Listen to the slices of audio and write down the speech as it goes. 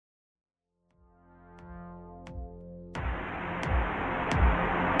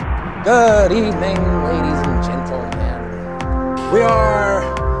Good evening, ladies and gentlemen. We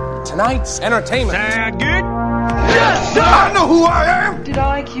are tonight's entertainment. Sound good? Yes, sir! I know who I am! Did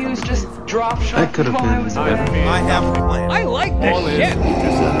IQs just drop shot That could have while I was been away? I have a plan. I like this shit.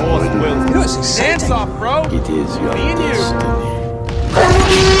 You know, it's exciting. Dance off, bro. It is your Me and you. destiny.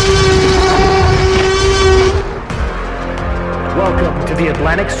 Welcome to the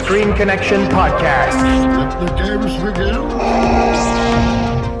Atlantic Screen Connection podcast. Let the games begin.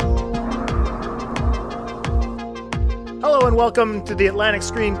 Hello and welcome to the Atlantic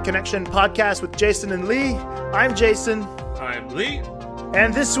Screen Connection podcast with Jason and Lee. I'm Jason, I'm Lee.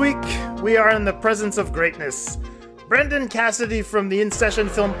 and this week we are in the presence of greatness. Brendan Cassidy from the In Session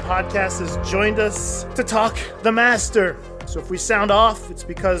Film Podcast has joined us to talk The Master. So if we sound off, it's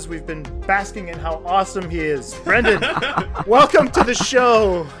because we've been basking in how awesome he is. Brendan, welcome to the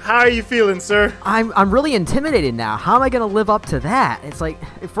show. How are you feeling, sir? I'm really intimidated now. How am I going to live up to that? It's like,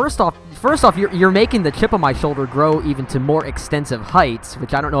 first off, you're making the chip on my shoulder grow even to more extensive heights,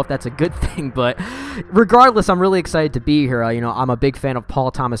 which I don't know if that's a good thing, but regardless, I'm really excited to be here. I'm a big fan of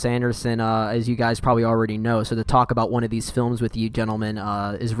Paul Thomas Anderson, as you guys probably already know. So to talk about one of these films with you gentlemen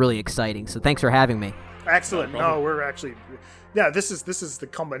is really exciting. So thanks for having me. Excellent. No, we're actually, this is the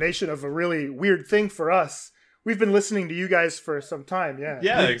combination of a really weird thing for us. We've been listening to you guys for some time.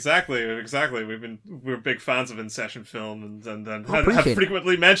 Yeah, exactly. We're big fans of In Session Film and have appreciate it.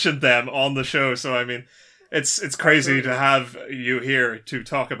 frequently mentioned them on the show. So I mean, it's crazy to have you here to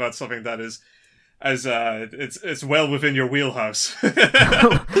talk about something that is as it's well within your wheelhouse.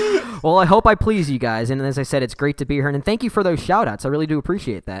 Well, I hope I please you guys. And as I said, it's great to be here. And thank you for those shout outs. I really do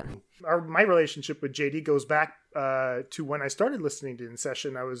appreciate that. My relationship with JD goes back to when I started listening to In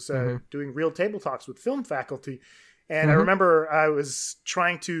Session. I was doing real table talks with film faculty. And I remember I was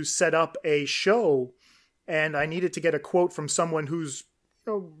trying to set up a show and I needed to get a quote from someone who's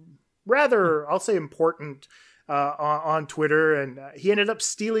rather, I'll say, important on Twitter, and he ended up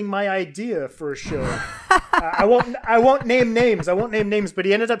stealing my idea for a show. I won't name names, but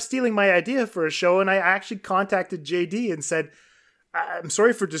he ended up stealing my idea for a show, and I actually contacted JD and said, I'm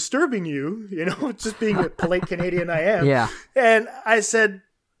sorry for disturbing you, just being a polite Canadian I am. Yeah. And I said,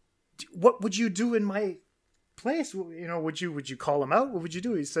 what would you do in my place? Would you call him out? What would you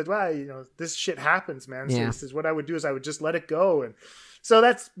do? He said, well, this shit happens, man. So he says, what I would do is I would just let it go. And so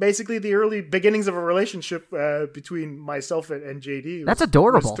that's basically the early beginnings of a relationship between myself and JD. That's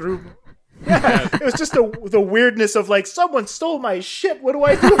adorable. It was just the weirdness of like, someone stole my shit. What do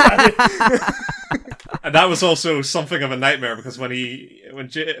I do about it? And that was also something of a nightmare because when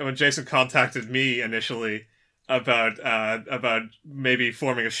Jason contacted me initially about maybe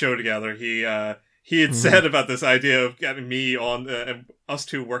forming a show together, he had said about this idea of getting me on and us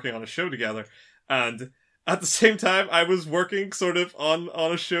two working on a show together, and at the same time I was working sort of on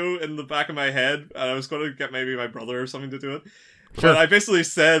a show in the back of my head, and I was going to get maybe my brother or something to do it. Sure. But I basically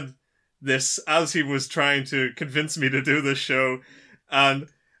said this as he was trying to convince me to do this show, and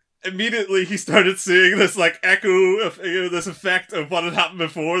immediately he started seeing this like echo of this effect of what had happened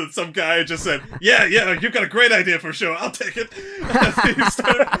before, that some guy just said, yeah, you've got a great idea for a show, I'll take it.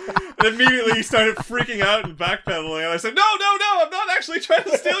 And immediately he started freaking out and backpedaling, and I said, no, I'm not actually trying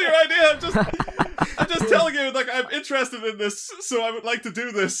to steal your idea, I'm just telling you, like, I'm interested in this, so I would like to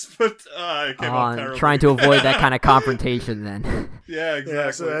do this, but it came out terrible. Trying to avoid that kind of confrontation then. Yeah, exactly.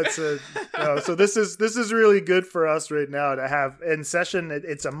 Yeah, so that's so this is really good for us right now to have In Session.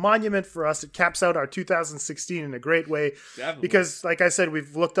 It's a monument for us. It caps out our 2016 in a great way. Definitely. Because, like I said,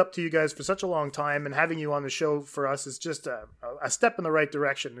 we've looked up to you guys for such a long time, and having you on the show for us is just a step in the right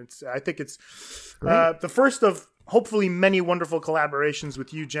direction. I think it's the first of hopefully many wonderful collaborations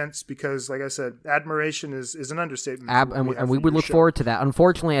with you gents, because like I said, admiration is an understatement. And we would look forward to that.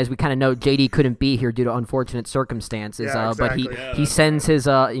 Unfortunately, as we kind of know, JD couldn't be here due to unfortunate circumstances. Exactly. But he sends his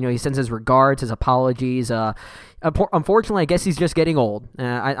he sends his regards, his apologies. Unfortunately, I guess he's just getting old.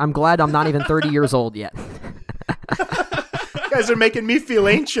 I'm glad I'm not even 30 years old yet. You guys are making me feel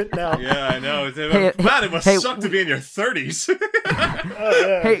ancient now. Yeah, I know. It must suck to be in your 30s.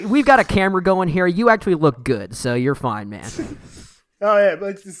 Hey, we've got a camera going here. You actually look good, so you're fine, man. Oh, yeah,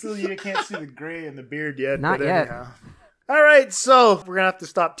 but still you can't see the gray in the beard yet. Not yet. Anyhow. All right, so we're going to have to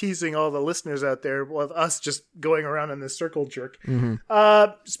stop teasing all the listeners out there with us just going around in this circle jerk.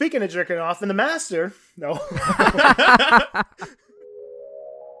 Mm-hmm. Speaking of jerking off, in The Master, no.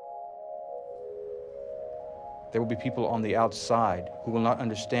 There will be people on the outside who will not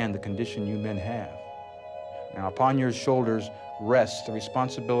understand the condition you men have. Now, upon your shoulders rests the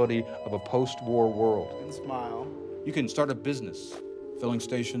responsibility of a post-war world. And smile. You can start a business, filling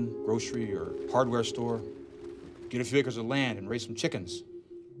station, grocery, or hardware store. Get a few acres of land and raise some chickens.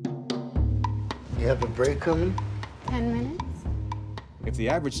 You have a break coming? 10 minutes? If the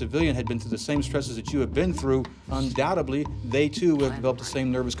average civilian had been through the same stresses that you have been through, undoubtedly, they too would have developed the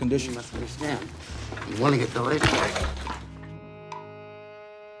same nervous condition. You must understand. You want to get delayed?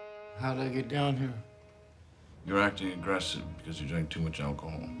 How did I get down here? You're acting aggressive because you drank too much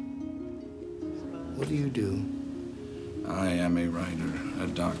alcohol. What do you do? I am a writer, a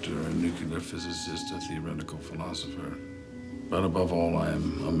doctor, a nuclear physicist, a theoretical philosopher. But above all, I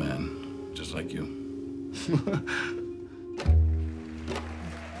am a man, just like you.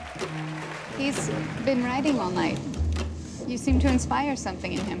 He's been writing all night. You seem to inspire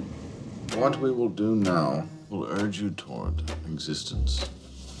something in him. What we will do now will urge you toward existence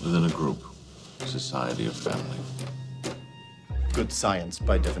within a group, society, or family. Good science,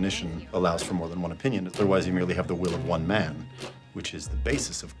 by definition, allows for more than one opinion. Otherwise, you merely have the will of one man, which is the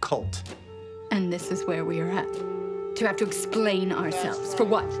basis of cult. And this is where we are at. To have to explain ourselves. For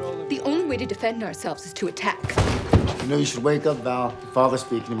what? The only way to defend ourselves is to attack. You know, you should wake up, Val. Your father's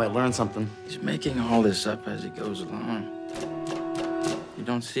speaking. You might learn something. He's making all this up as he goes along. You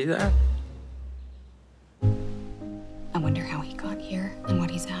don't see that? I wonder how he got here and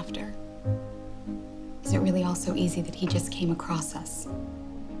what he's after. Is it really all so easy that he just came across us?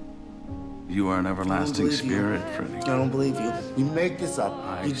 You are an everlasting spirit, Freddy. I don't believe you. You make this up.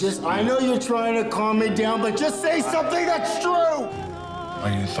 I know you're trying to calm me down, but just say something that's true!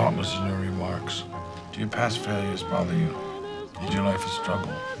 Are you thoughtless in your remarks? Do your past failures bother you? Is your life a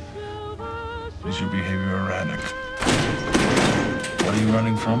struggle? Is your behavior erratic? What are you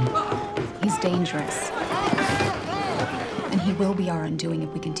running from? He's dangerous. And he will be our undoing if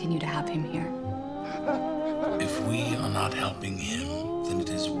we continue to have him here. If we are not helping him, then it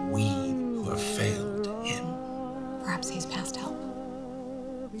is we who have failed him. Perhaps he's past help.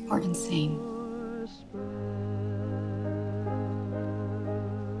 Or insane.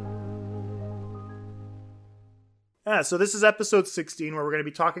 So this is episode 16, where we're going to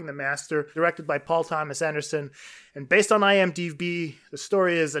be talking The Master, directed by Paul Thomas Anderson. And based on IMDb, the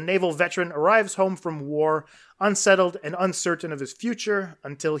story is a naval veteran arrives home from war, unsettled and uncertain of his future,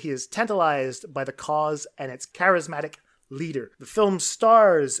 until he is tantalized by the cause and its charismatic leader. The film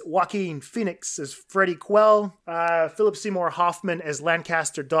stars Joaquin Phoenix as Freddie Quell, Philip Seymour Hoffman as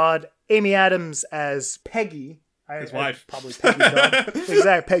Lancaster Dodd, Amy Adams as Peggy, his wife. Probably Peggy Dodd.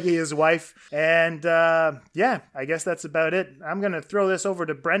 Exactly, Peggy, his wife. And yeah, I guess that's about it. I'm going to throw this over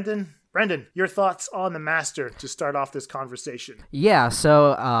to Brendan. Brendan, your thoughts on The Master to start off this conversation. Yeah,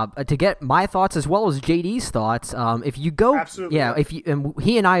 so to get my thoughts as well as JD's thoughts, if you go, absolutely, and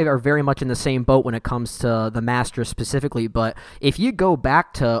he and I are very much in the same boat when it comes to The Master specifically. But if you go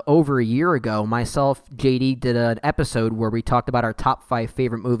back to over a year ago, myself, JD did an episode where we talked about our top 5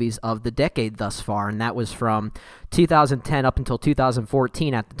 favorite movies of the decade thus far, and that was from 2010 up until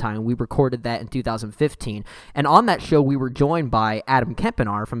 2014 at the time. We recorded that in 2015. And on that show, we were joined by Adam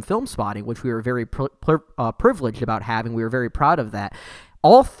Kempenaar from Film Spotting, which we were very privileged about having. We were very proud of that.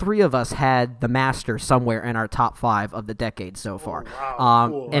 All 3 of us had The Master somewhere in our top 5 of the decade so far. Oh, wow.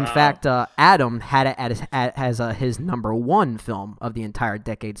 Cool. In fact, Adam had it as his number 1 film of the entire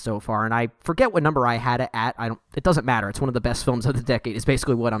decade so far, and I forget what number I had it at. It doesn't matter. It's one of the best films of the decade. Is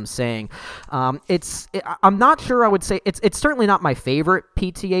basically what I'm saying. I'm not sure. I would say it's certainly not my favorite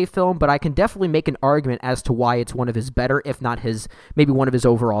PTA film, but I can definitely make an argument as to why it's one of his better, if not maybe one of his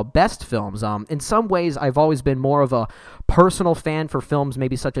overall best films. In some ways, I've always been more of a personal fan for films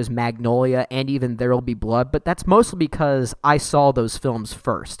maybe such as Magnolia and even There'll Be Blood, but that's mostly because I saw those films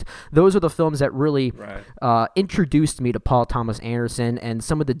first. Those are the films that really introduced me to Paul Thomas Anderson and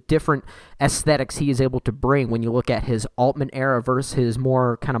some of the different aesthetics he is able to bring when you look at his Altman era versus his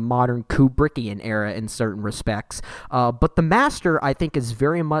more kind of modern Kubrickian era in certain respects. But The Master, I think, is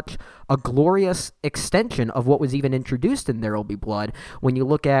very much a glorious extension of what was even introduced in There'll Be Blood. When you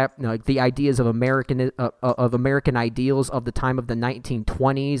look at the ideas of American ideals of the time of the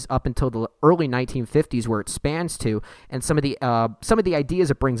 1920s up until the early 1950s, where it spans to, and some of the ideas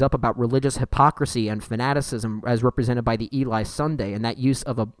it brings up about religious hypocrisy and fanaticism as represented by the Eli Sunday, and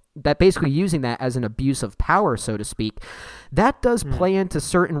that basically using that as an abuse of power, so to speak, that does play into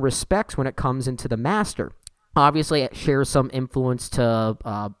certain respects when it comes into The Master. Obviously, it shares some influence to,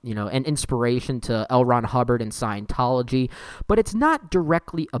 and inspiration to L. Ron Hubbard and Scientology, but it's not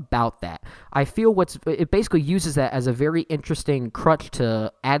directly about that. I feel it basically uses that as a very interesting crutch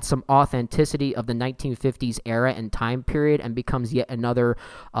to add some authenticity of the 1950s era and time period, and becomes yet another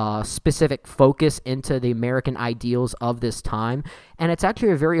specific focus into the American ideals of this time. And it's actually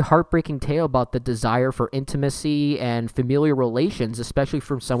a very heartbreaking tale about the desire for intimacy and familiar relations, especially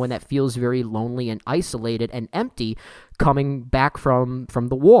from someone that feels very lonely and isolated and empty coming back from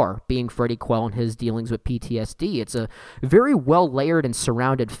the war, being Freddie Quell and his dealings with PTSD. It's a very well-layered and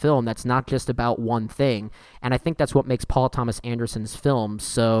surrounded film that's not just about one thing. And I think that's what makes Paul Thomas Anderson's films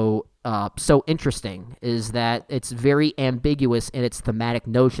so interesting, is that it's very ambiguous in its thematic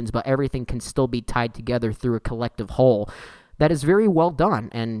notions, but everything can still be tied together through a collective whole. That is very well done,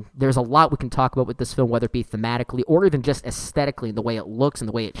 and there's a lot we can talk about with this film, whether it be thematically or even just aesthetically, the way it looks and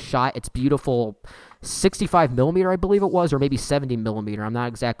the way it's shot. It's beautiful 65 millimeter, I believe it was, or maybe 70 millimeter. I'm not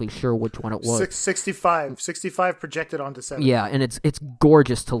exactly sure which one it was. 65 projected onto 70. Yeah, and it's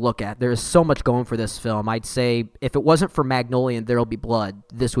gorgeous to look at. There's so much going for this film. I'd say if it wasn't for Magnolia and There'll Be Blood,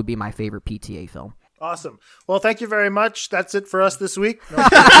 this would be my favorite PTA film. Awesome. Well, thank you very much. That's it for us this week. No.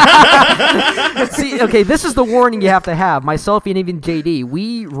 See, okay, this is the warning you have to have. Myself and even JD,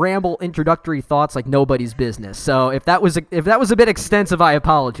 we ramble introductory thoughts like nobody's business. So if that was a bit extensive, I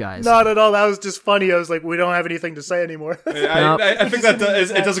apologize. Not at all. That was just funny. I was like, we don't have anything to say anymore. I think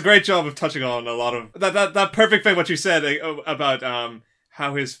it does a great job of touching on a lot of that perfect thing what you said about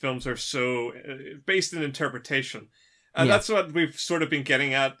how his films are so based in interpretation. And that's what we've sort of been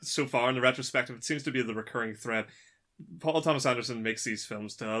getting at so far in the retrospective. It seems to be the recurring thread. Paul Thomas Anderson makes these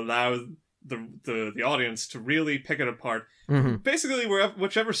films to allow the audience to really pick it apart. Mm-hmm. Basically,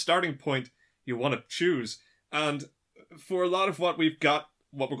 whichever starting point you want to choose. And for a lot of what we're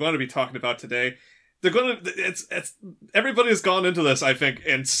going to be talking about today, everybody has gone into this, I think,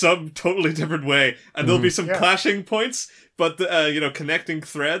 in some totally different way, and there'll be some clashing points, but connecting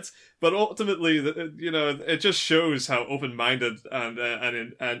threads. But ultimately, it just shows how open-minded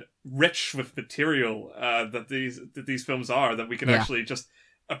and rich with material that these films are. That we can actually just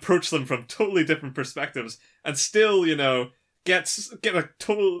approach them from totally different perspectives and still, get a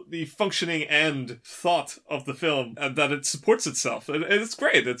totally functioning end thought of the film, and that it supports itself. And it's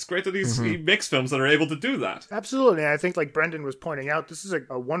great. It's great that he makes films that are able to do that. Absolutely. I think, like Brendan was pointing out, this is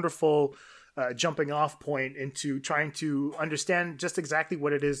a wonderful jumping off point into trying to understand just exactly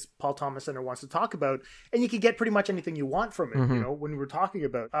what it is Paul Thomas Anderson wants to talk about. And you can get pretty much anything you want from it, when we're talking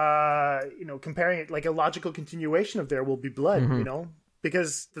about, comparing it like a logical continuation of There Will Be Blood,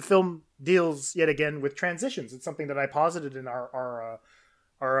 because the film deals yet again with transitions. It's something that I posited in our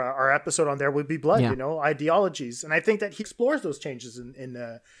episode on There Will Be Blood, ideologies. And I think that he explores those changes in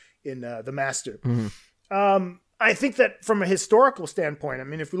The Master. I think that from a historical standpoint, I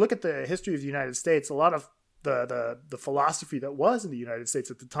mean, if we look at the history of the United States, a lot of the philosophy that was in the United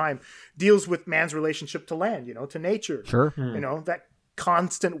States at the time deals with man's relationship to land, to nature. Sure. That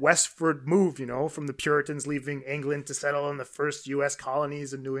constant westward move, from the Puritans leaving England to settle in the first U.S.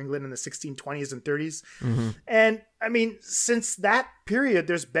 colonies in New England in the 1620s and 30s. And I mean, since that period,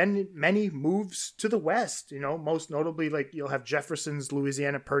 there's been many moves to the West, most notably, like you'll have Jefferson's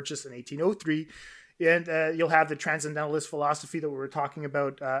Louisiana Purchase in 1803. And you'll have the transcendentalist philosophy that we were talking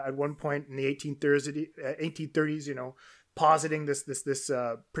about at one point in the 1830s, positing this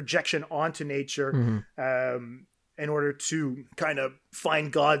projection onto nature in order to kind of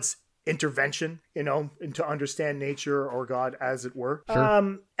find God's intervention, and to understand nature or God, as it were.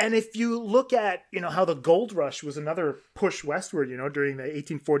 Sure. And if you look at, how the gold rush was another push westward, during the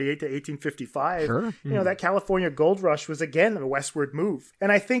 1848 to 1855, sure. That California gold rush was again a westward move.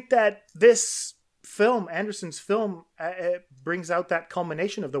 And I think that this film, Anderson's film, brings out that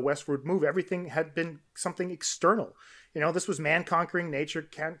culmination of the westward move. Everything had been something external. This was man conquering nature,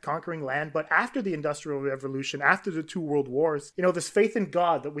 conquering land. But after the Industrial Revolution, after the two world wars, this faith in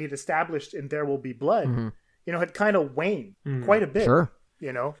God that we had established in There Will Be Blood, had kind of waned quite a bit. Sure.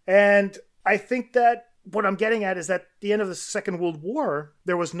 And I think that what I'm getting at is that at the end of the Second World War,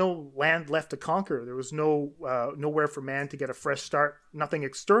 there was no land left to conquer. There was nowhere for man to get a fresh start, nothing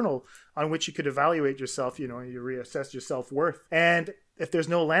external on which you could evaluate yourself, you reassess your self-worth. And if there's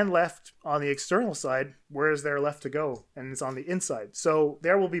no land left on the external side, where is there left to go? And it's on the inside. So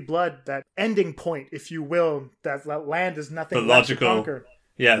There Will Be Blood, that ending point, if you will, that land is nothing left to conquer.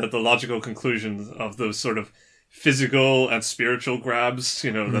 Yeah, that the logical conclusion of those sort of physical and spiritual grabs,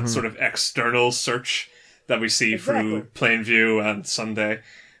 that sort of external search that we see through Plainview and Sunday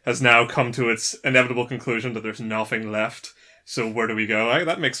has now come to its inevitable conclusion that there's nothing left. So where do we go?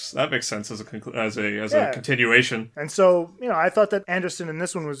 That makes sense as a continuation. And so, I thought that Anderson in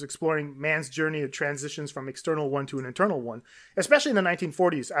this one was exploring man's journey of transitions from external one to an internal one, especially in the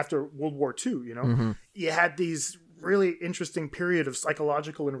 1940s after World War II, You had these really interesting period of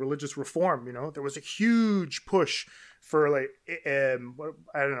psychological and religious reform. You know, there was a huge push for like, I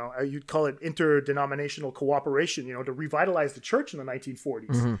don't know, you'd call it interdenominational cooperation, you know, to revitalize the church in the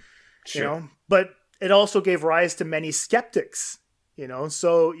 1940s, Sure. you know, but it also gave rise to many skeptics, you know,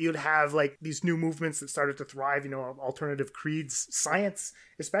 so you'd have like these new movements that started to thrive, you know, alternative creeds, science,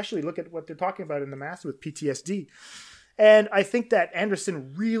 especially look at what they're talking about in The Master with PTSD. And I think that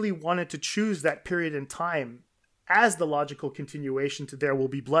Anderson really wanted to choose that period in time as the logical continuation to There Will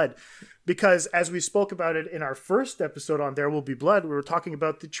Be Blood. Because as we spoke about it in our first episode on There Will Be Blood, we were talking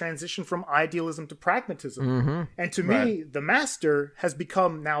about the transition from idealism to pragmatism. Mm-hmm. And to me, The Master has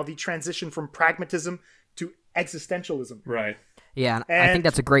become now the transition from pragmatism to existentialism. Right. Yeah, and I think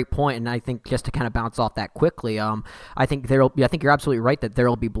that's a great point, and I think just to kind of bounce off that quickly, I think you're absolutely right that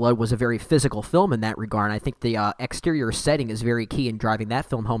There'll Be Blood was a very physical film in that regard, and I think the exterior setting is very key in driving that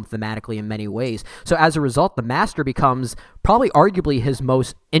film home thematically in many ways. So as a result, The Master becomes probably arguably his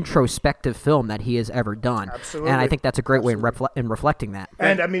most introspective film that he has ever done. Absolutely. And I think that's a great way in reflecting that.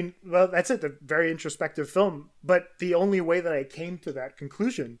 And I mean, well, that's it, a very introspective film, but the only way that I came to that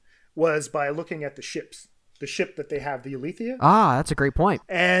conclusion was by looking at the ships. The ship that they have, the Alethea. Ah, that's a great point.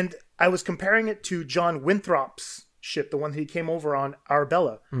 And I was comparing it to John Winthrop's ship, the one that he came over on,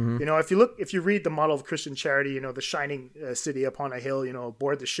 Arabella. Mm-hmm. You know, if you read the model of Christian charity, you know, the shining city upon a hill, you know,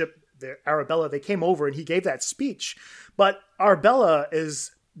 aboard the ship, the Arabella, they came over and he gave that speech. But Arabella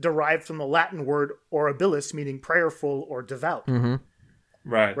is derived from the Latin word orabilis, meaning prayerful or devout. Mm-hmm.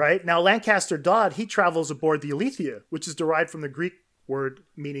 Right. Right. Now, Lancaster Dodd, he travels aboard the Alethea, which is derived from the Greek word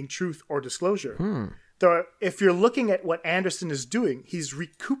meaning truth or disclosure. If you're looking at what Anderson is doing, he's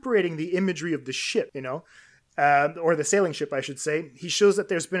recuperating the imagery of the ship, you know, or the sailing ship, I should say. He shows that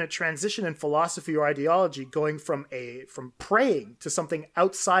there's been a transition in philosophy or ideology going from praying to something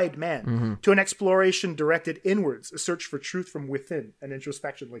outside man, to an exploration directed inwards, a search for truth from within, an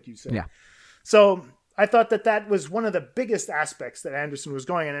introspection, like you said. Yeah. So I thought that was one of the biggest aspects that Anderson was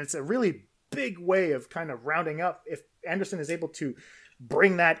going, and it's a really big way of kind of rounding up. If Anderson is able to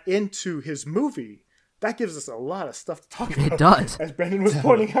bring that into his movie, that gives us a lot of stuff to talk about. It does. As Brendan was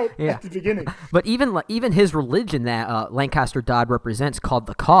pointing out at the beginning. But even his religion that Lancaster Dodd represents, called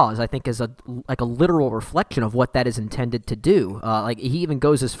the Cause, I think is a literal reflection of what that is intended to do. Like he even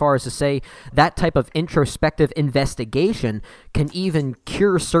goes as far as to say that type of introspective investigation can even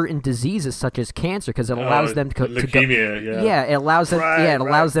cure certain diseases such as cancer, because it allows them to go. Leukemia, yeah, it allows them.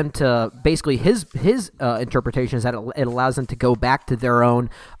 Allows them to basically his interpretation is that it allows them to go back to their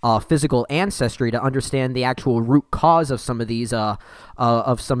own physical ancestry to understand the actual root cause of some of these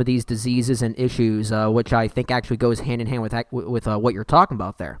diseases and issues, which I think actually goes hand in hand with what you're talking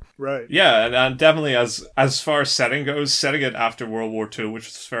about there. Right. Yeah, and definitely as far as setting goes, setting it after World War II, which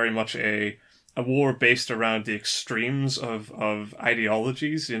was very much a war based around the extremes of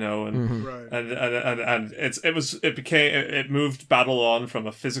ideologies, you know, and it moved battle on from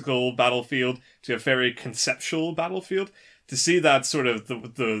a physical battlefield to a very conceptual battlefield. To see that sort of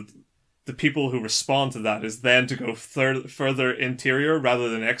the people who respond to that is then to go further interior rather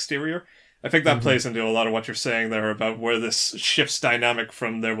than exterior. I think that plays into a lot of what you're saying there about where this shifts dynamic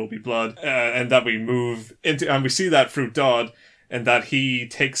from There Will Be Blood, and that we move into, and we see that through Dodd, and that he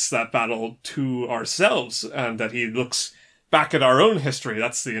takes that battle to ourselves, and that he looks back at our own history.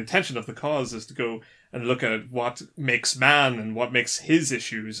 That's the intention of the Cause, is to go and look at what makes man and what makes his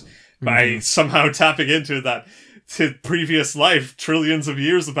issues by somehow tapping into that to previous life, trillions of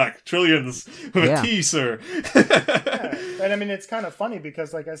years back, trillions with a T, sir. And I mean, it's kind of funny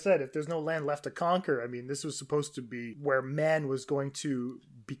because, like I said, if there's no land left to conquer, I mean, this was supposed to be where man was going to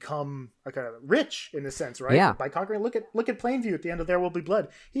become kind of rich in a sense, right? Yeah. By conquering, look at Plainview at the end of There Will Be Blood.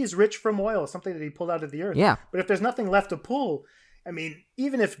 He's rich from oil, something that he pulled out of the earth. Yeah. But if there's nothing left to pull, I mean,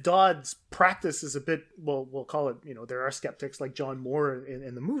 even if Dodd's practice is a bit, well, we'll call it, you know, there are skeptics like John Moore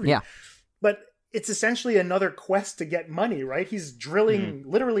in the movie. Yeah. But it's essentially another quest to get money, right? He's drilling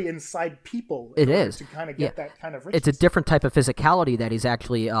literally inside people. It is. To kind of get that kind of richness. It's a different type of physicality that he's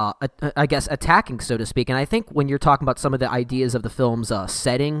actually, I guess, attacking, so to speak. And I think when you're talking about some of the ideas of the film's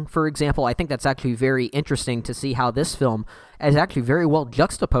setting, for example, I think that's actually very interesting to see how this film is actually very well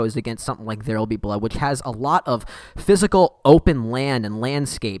juxtaposed against something like There'll Be Blood, which has a lot of physical open land and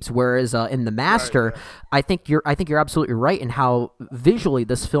landscapes, whereas in The Master, I think you're absolutely right in how visually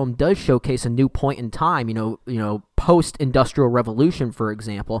this film does showcase a new point in time. You know, post-industrial revolution, for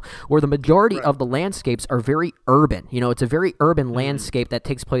example, where the majority of the landscapes are very urban. You know, it's a very urban landscape that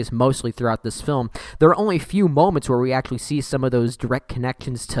takes place mostly throughout this film. There are only a few moments where we actually see some of those direct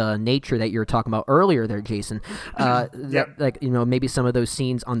connections to nature that you were talking about earlier there, Jason. Like, you know, maybe some of those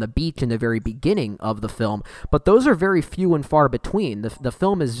scenes on the beach in the very beginning of the film, but those are very few and far between. The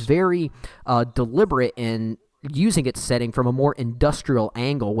film is very deliberate in using its setting from a more industrial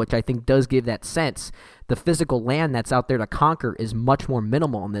angle, which I think does give that sense. The physical land that's out there to conquer is much more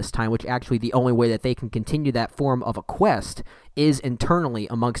minimal in this time, which actually the only way that they can continue that form of a quest is internally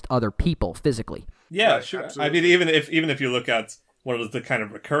amongst other people physically. Yeah, sure. Absolutely. I mean, even if you look at one of the kind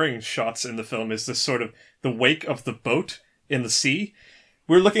of recurring shots in the film is this sort of the wake of the boat in the sea.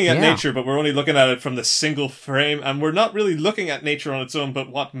 We're looking at nature, but we're only looking at it from the single frame, and we're not really looking at nature on its own, but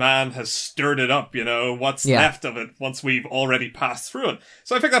what man has stirred it up, you know, what's left of it once we've already passed through it.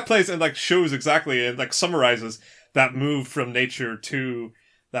 So I think that plays and like shows exactly, and like summarizes that move from nature to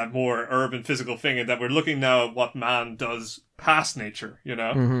that more urban physical thing, and that we're looking now at what man does past nature, you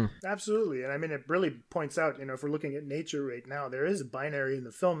know? Absolutely. And I mean, it really points out, you know, if we're looking at nature right now, there is a binary in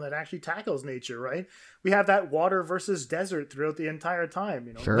the film that actually tackles nature, right? We have that water versus desert throughout the entire time,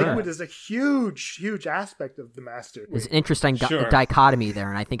 you know? Liquid is a huge aspect of the Master. There's an interesting dichotomy there,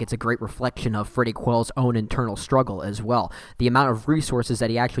 and I think it's a great reflection of Freddie Quell's own internal struggle as well. The amount of resources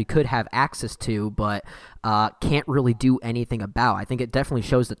that he actually could have access to, but can't really do anything about. I think it definitely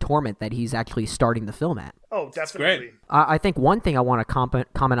shows the torment that he's actually starting the film at. Oh, definitely. I think one thing I want to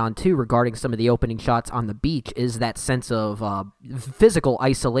comment on, too, regarding some of the opening shots on the beach is that sense of physical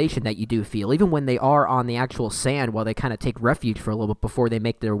isolation that you do feel. Even when they are on the actual sand while they kind of take refuge for a little bit before they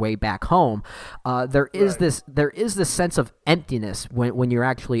make their way back home, there is this sense of emptiness when you're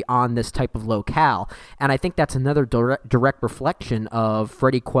actually on this type of locale. And I think that's another direct reflection of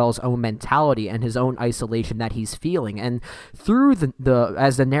Freddie Quell's own mentality and his own isolation that he's feeling. And through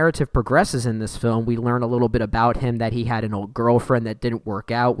as the narrative progresses in this film, we learn a little bit about him, that he had an old girlfriend that didn't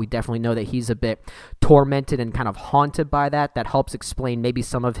work out. We definitely know that he's a bit tormented and kind of haunted by that. That helps explain maybe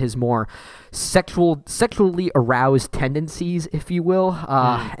some of his more sexually aroused tendencies, if you will.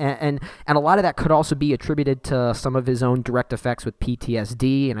 And a lot of that could also be attributed to some of his own direct effects with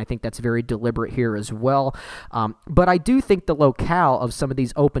PTSD, and I think that's very deliberate here as well. But I do think the locale of some of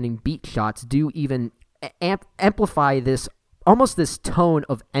these opening beat shots do even amplify this tone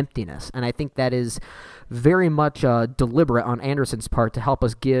of emptiness, and I think that is very much deliberate on Anderson's part to help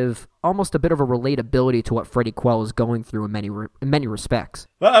us give almost a bit of a relatability to what Freddie Quell is going through in many respects.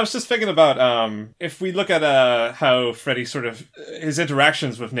 Well, I was just thinking about if we look at how Freddie sort of his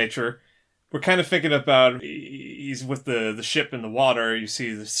interactions with nature, we're kind of thinking about he's with the ship in the water. You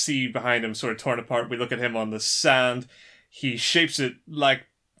see the sea behind him sort of torn apart. We look at him on the sand. He shapes it like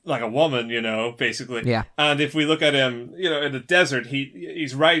a woman, you know, basically. Yeah. And if we look at him, you know, in the desert,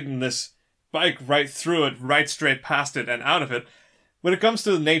 he's riding this bike right through it, right straight past it and out of it. When it comes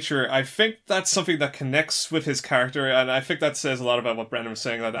to nature, I think that's something that connects with his character, and I think that says a lot about what Brendan was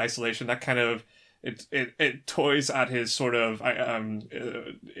saying, that isolation, that kind of it toys at his sort of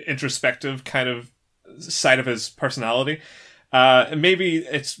introspective kind of side of his personality. Maybe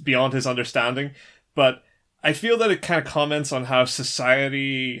it's beyond his understanding, but I feel that it kind of comments on how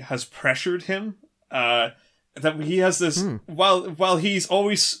society has pressured him. That he has this, while he's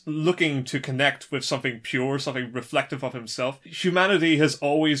always looking to connect with something pure, something reflective of himself, humanity has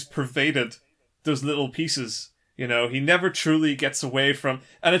always pervaded those little pieces. You know, he never truly gets away from,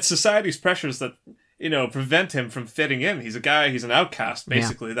 and it's society's pressures that, you know, prevent him from fitting in. He's an outcast,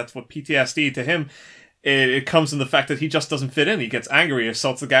 basically. Yeah. That's what PTSD to him, it comes in the fact that he just doesn't fit in. He gets angry,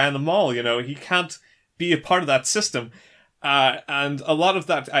 assaults the guy in the mall, you know, he can't be a part of that system. And a lot of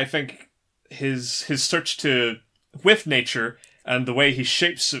that, I think, his search with nature and the way he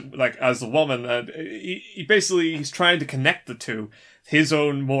shapes like as a woman, and he's trying to connect the two, his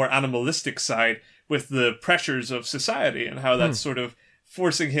own more animalistic side with the pressures of society, and how that's sort of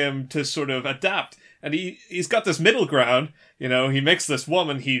forcing him to sort of adapt. And he's got this middle ground, you know, he makes this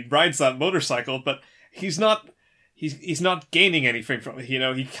woman, he rides that motorcycle, but he's not gaining anything from it, you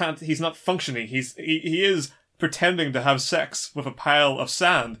know, he's not functioning, he is pretending to have sex with a pile of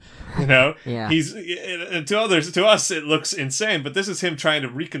sand, you know. Yeah. To us it looks insane, but this is him trying to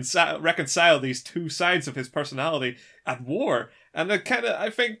reconcile these two sides of his personality at war. And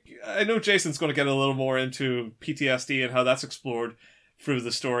I know Jason's going to get a little more into PTSD and how that's explored through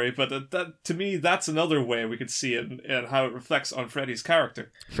the story, but that to me, that's another way we could see it and how it reflects on Freddie's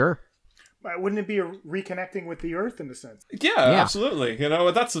character. Sure. Wouldn't it be a reconnecting with the earth in a sense? Yeah, absolutely. You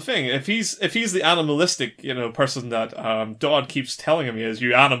know, that's the thing. If he's the animalistic, you know, person that Dodd keeps telling him he is,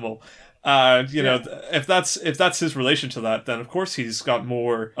 you animal, You know, if that's his relation to that, then of course he's got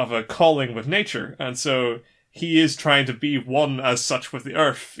more of a calling with nature, and so he is trying to be one as such with the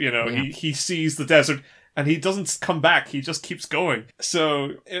earth. You know, he sees the desert and he doesn't come back; he just keeps going.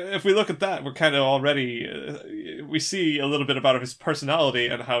 So if we look at that, we're kind of already we see a little bit about his personality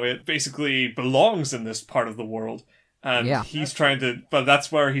and how it basically belongs in this part of the world. And he's trying to, but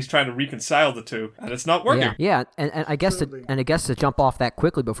that's where he's trying to reconcile the two, and it's not working. Yeah. And I guess to jump off that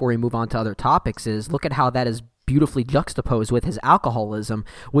quickly before we move on to other topics is look at how that is beautifully juxtaposed with his alcoholism,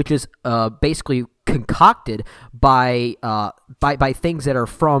 which is basically concocted by things that are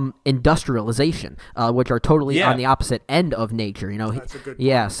from industrialization, which are totally on the opposite end of nature. You know, that's a good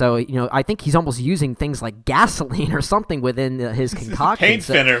point. So you know, I think he's almost using things like gasoline or something within his concoction. Paint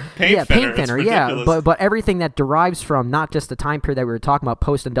thinner. But everything that derives from not just the time period that we were talking about,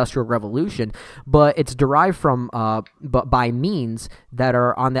 post-industrial revolution, but it's derived from but by means that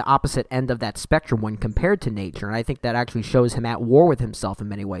are on the opposite end of that spectrum when compared to nature, and I think that actually shows him at war with himself in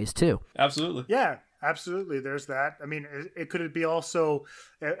many ways too. Absolutely. Yeah. Absolutely, there's that. I mean, it could be also,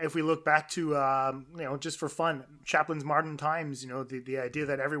 if we look back to, you know, just for fun, Chaplin's Modern Times. You know, the idea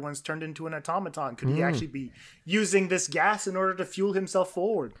that everyone's turned into an automaton. Could he actually be using this gas in order to fuel himself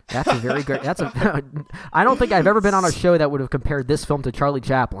forward? That's a very good. I don't think I've ever been on a show that would have compared this film to Charlie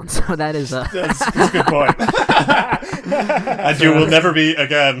Chaplin. So that is that's a good point. And you will never be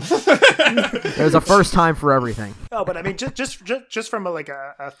again. There's a first time for everything. Oh, but I mean, just from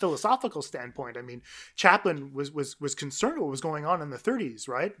a philosophical standpoint, I mean, Chaplin was concerned with what was going on in the 30s,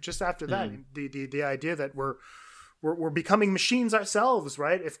 right? Just after that, the idea that we're becoming machines ourselves,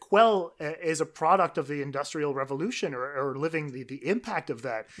 right? If Quell is a product of the Industrial Revolution or living the impact of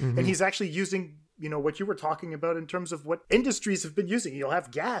that, and he's actually using, you know, what you were talking about in terms of what industries have been using. You'll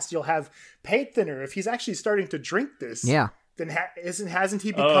have gas, you'll have paint thinner. If he's actually starting to drink this, then hasn't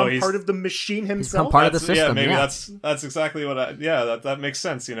he become part of the machine himself? He's part of the system. Yeah, maybe that's exactly what that makes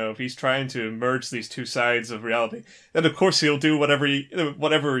sense. You know, if he's trying to merge these two sides of reality, then of course he'll do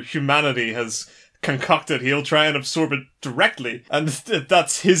whatever humanity has concocted. He'll try and absorb it directly, and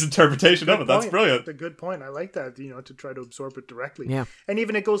that's his interpretation of it. That's brilliant. That's a good point. I like that, you know, to try to absorb it directly. Yeah. And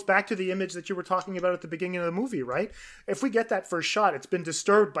even it goes back to the image that you were talking about at the beginning of the movie, right? If we get that first shot, it's been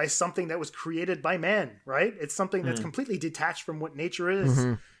disturbed by something that was created by man, right? It's something that's completely detached from what nature is.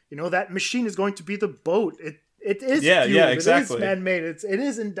 You know, that machine is going to be the boat. It is fueled. Exactly. It is man-made. It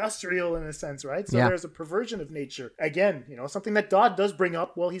is industrial in a sense, right? So there's a perversion of nature. Again, you know, something that Dodd does bring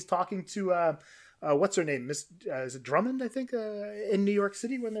up while he's talking to what's her name? Is it Drummond, I think, in New York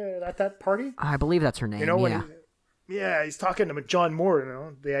City when they're at that party? I believe that's her name. You know, he's talking to John Moore, you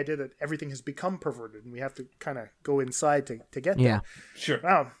know, the idea that everything has become perverted and we have to kind of go inside to get there. Yeah. Sure.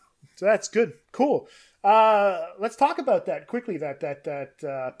 Wow. So that's good. Cool. Let's talk about that quickly,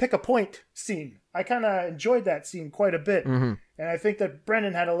 that pick a point scene. I kind of enjoyed that scene quite a bit. And I think that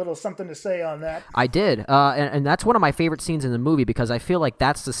Brendan had a little something to say on that. I did. And that's one of my favorite scenes in the movie because I feel like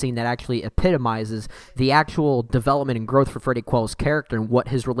that's the scene that actually epitomizes the actual development and growth for Freddie Quell's character and what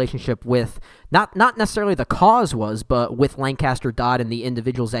his relationship with, not necessarily the cause was, but with Lancaster Dodd and the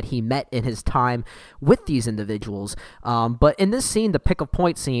individuals that he met in his time with these individuals. But in this scene, the pick a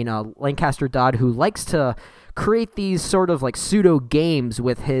point scene, Lancaster Dodd, who likes to create these sort of like pseudo games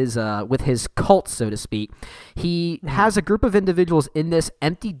with his cult, so to speak. He has a group of individuals in this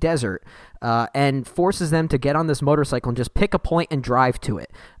empty desert and forces them to get on this motorcycle and just pick a point and drive to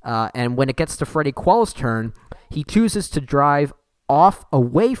it. And when it gets to Freddie Quell's turn, he chooses to drive off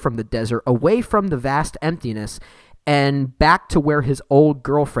away from the desert, away from the vast emptiness, and back to where his old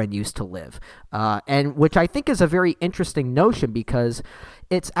girlfriend used to live, and which I think is a very interesting notion because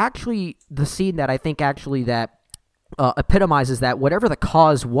it's actually the scene that I think actually that epitomizes that whatever the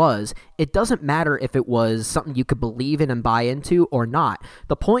cause was, it doesn't matter if it was something you could believe in and buy into or not.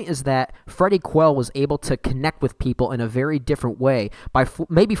 The point is that Freddie Quell was able to connect with people in a very different way by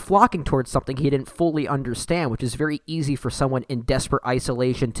maybe flocking towards something he didn't fully understand, which is very easy for someone in desperate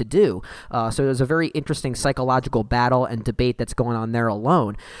isolation to do. So there's a very interesting psychological battle and debate that's going on there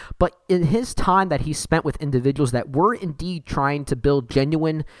alone. But in his time that he spent with individuals that were indeed trying to build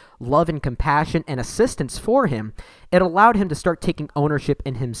genuine love and compassion and assistance for him, it allowed him to start taking ownership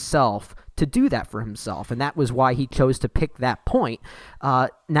in himself to do that for himself, and that was why he chose to pick that point.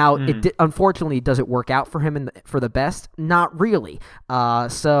 Unfortunately, does it work out for him for the best? Not really.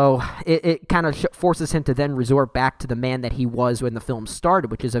 So it kind of forces him to then resort back to the man that he was when the film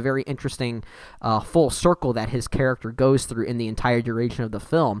started, which is a very interesting full circle that his character goes through in the entire duration of the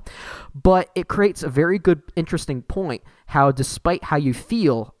film. But it creates a very good, interesting point, how despite how you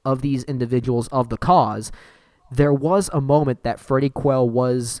feel of these individuals of the cause, there was a moment that Freddie Quell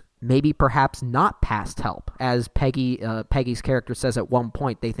was maybe perhaps not past help, as Peggy's character says at one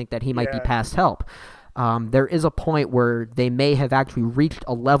point. They think that he might be past help. There is a point where they may have actually reached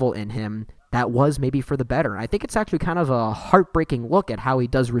a level in him that was maybe for the better. I think it's actually kind of a heartbreaking look at how he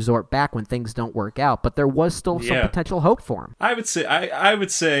does resort back when things don't work out, but there was still some potential hope for him. I would say I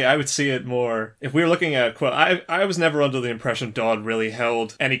would see it more if we were looking at Quill. I was never under the impression Dodd really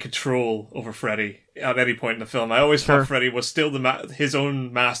held any control over Freddy at any point in the film. I always thought Freddy was still his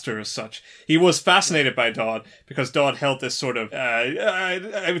own master as such. He was fascinated by Dodd because Dodd held this sort of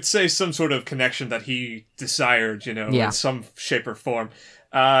I would say some sort of connection that he desired, in some shape or form.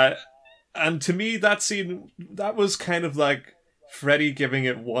 And to me, that scene, that was kind of like Freddy giving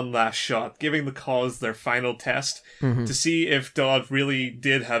it one last shot, giving the cause their final test to see if Dodd really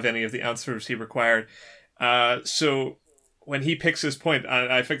did have any of the answers he required. So when he picks his point,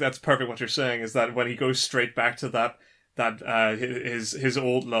 and I think that's perfect what you're saying, is that when he goes straight back to his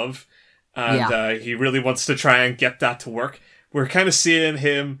old love, and he really wants to try and get that to work, we're kind of seeing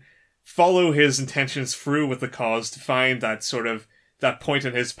him follow his intentions through with the cause to find that sort of that point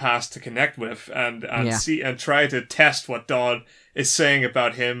in his past to connect with and see and try to test what Dodd is saying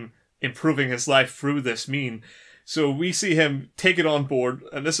about him improving his life through this mean. So we see him take it on board,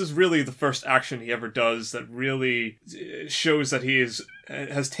 and this is really the first action he ever does that really shows that he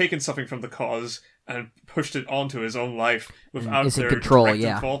has taken something from the cause and pushed it onto his own life without their direct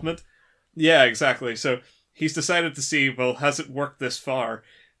involvement. Yeah, exactly. So he's decided to see, well, has it worked this far?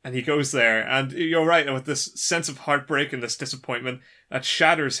 And he goes there, and you're right, with this sense of heartbreak and this disappointment that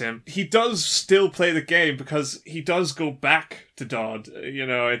shatters him. He does still play the game because he does go back to Dodd.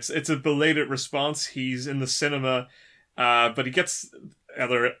 It's a belated response. He's in the cinema, but he gets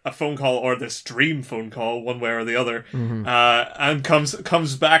either a phone call or this dream phone call, one way or the other, and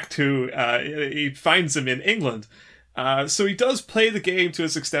comes back to, he finds him in England. So he does play the game to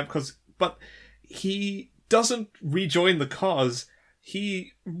his extent, but he doesn't rejoin the cause.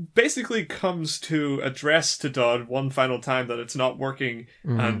 He basically comes to address to Dodd one final time that it's not working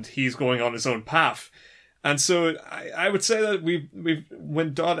and he's going on his own path. And so I would say that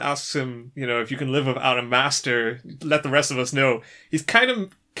when Dodd asks him, if you can live without a master, let the rest of us know, he's kind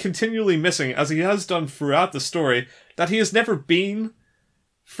of continually missing, as he has done throughout the story, that he has never been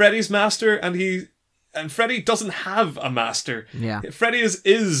Freddy's master, and Freddy doesn't have a master. Yeah. Freddy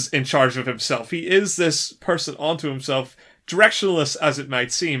is in charge of himself. He is this person onto himself, directionless as it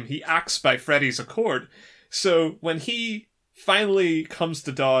might seem. He acts by Freddy's accord. So when he finally comes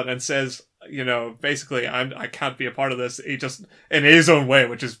to Dodd and says, basically, I can't be a part of this, he just, in his own way,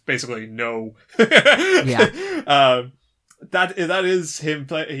 which is basically no. Yeah. That is him.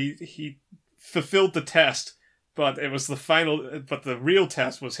 He fulfilled the test, but it was the real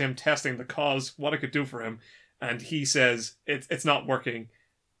test was him testing the cause, what it could do for him. And he says, it's not working.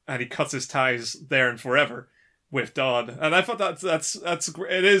 And he cuts his ties there and forever with Dodd. And I thought that's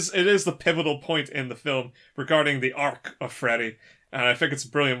it is the pivotal point in the film regarding the arc of Freddy, and I think it's a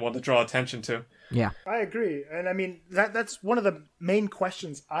brilliant one to draw attention to. Yeah, I agree. And I mean that's one of the main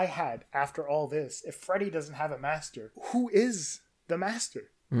questions I had after all this. If Freddy doesn't have a master, who is the master?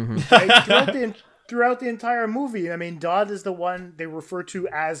 Right? Throughout the entire movie, I mean, Dodd is the one they refer to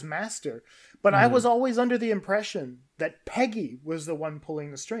as master, but I was always under the impression that Peggy was the one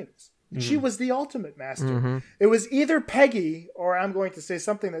pulling the strings. She was the ultimate master. It was either Peggy, or I'm going to say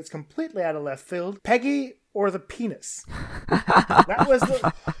something that's completely out of left field, Peggy or the penis. That was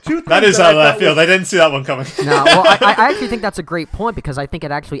the two things. That is out of left field. I didn't see that one coming. No, well, I actually think that's a great point, because I think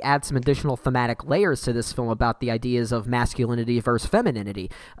it actually adds some additional thematic layers to this film about the ideas of masculinity versus femininity.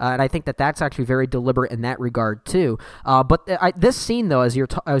 And I think that that's actually very deliberate in that regard, too. But this scene, though, as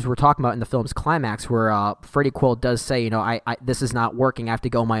we're talking about in the film's climax, where Freddy Quill does say, this is not working, I have to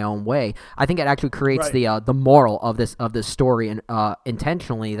go my own way, I think it actually creates the moral of this story, and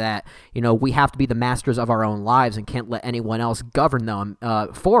intentionally, that, we have to be the masters of our own lives and can't let anyone else govern them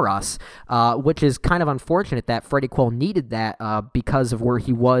for us, which is kind of unfortunate that Freddy Quill needed that because of where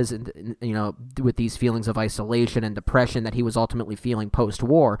he was, and with these feelings of isolation and depression that he was ultimately feeling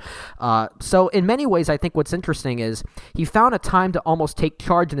post-war. So in many ways, I think what's interesting is he found a time to almost take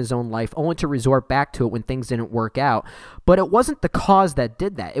charge in his own life, only to resort back to it when things didn't work out. But it wasn't the cause that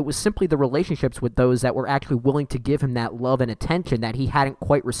did that. It was simply the relationships with those that were actually willing to give him that love and attention that he hadn't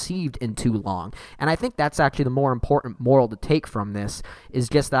quite received in too long. And I think that's actually the more important moral to take from this, is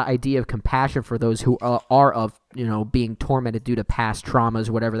just the idea of compassion for those who are of being tormented due to past traumas,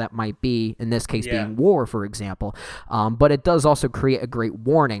 whatever that might be, in this case being war, for example. But it does also create a great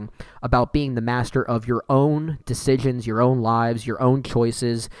warning about being the master of your own decisions, your own lives, your own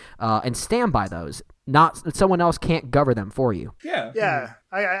choices, and stand by those. someone else can't govern them for you. Yeah,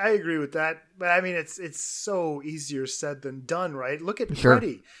 I agree with that. But I mean, it's so easier said than done, right? Look at Sure.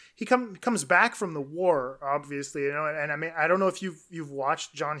 Freddy. He comes back from the war, obviously, and I mean, I don't know if you've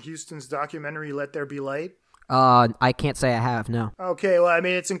watched John Huston's documentary Let There Be Light. I can't say I have, no. Okay, well, I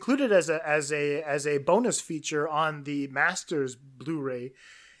mean, it's included as a bonus feature on the Masters Blu-ray,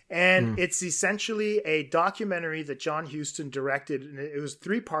 and it's essentially a documentary that John Huston directed, and it was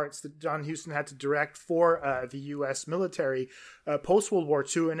 3 parts that John Huston had to direct for the U.S. military post World War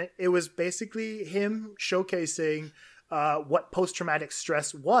II, and it was basically him showcasing what post-traumatic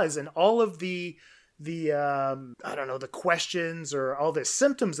stress was, and all of the I don't know, the questions or all the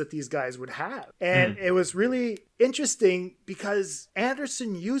symptoms that these guys would have. And it was really interesting because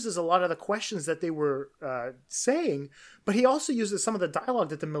Anderson uses a lot of the questions that they were saying, but he also uses some of the dialogue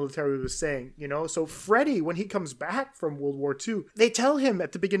that the military was saying, So Freddy, when he comes back from World War II, they tell him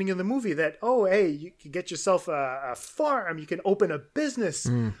at the beginning of the movie that, oh, hey, you can get yourself a farm, you can open a business,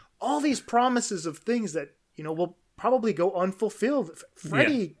 all these promises of things that, will probably go unfulfilled.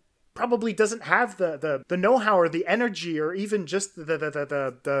 Freddy probably doesn't have the know-how or the energy or even just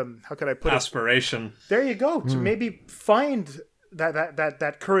the how could I put aspiration. There you go. To maybe find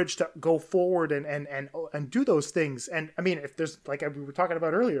that courage to go forward and do those things. And I mean, if there's, like we were talking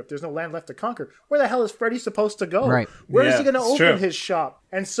about earlier, if there's no land left to conquer, where the hell is Freddy supposed to go? Right. Where is he going to open his shop?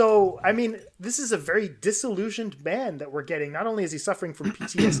 And so, I mean, this is a very disillusioned man that we're getting. Not only is he suffering from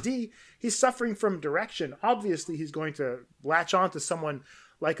PTSD, he's suffering from direction. Obviously, he's going to latch on to someone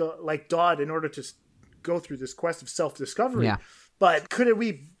like Dodd in order to go through this quest of self-discovery. Yeah. But could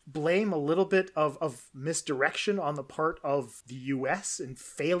we blame a little bit of misdirection on the part of the U.S. in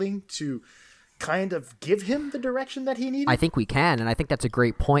failing to kind of give him the direction that he needed? I think we can, and I think that's a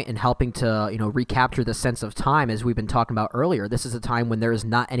great point in helping to, recapture the sense of time, as we've been talking about earlier. This is a time when there is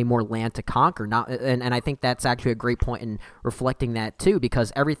not any more land to conquer, and I think that's actually a great point in reflecting that too,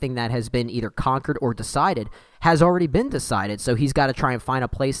 because everything that has been either conquered or decided has already been decided. So he's got to try and find a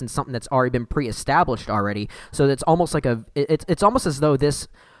place in something that's already been pre-established already. So it's almost like it's almost as though this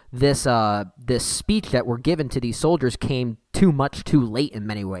speech that we're given to these soldiers came too much too late in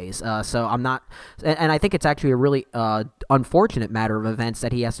many ways. So I'm not, and I think it's actually a really unfortunate matter of events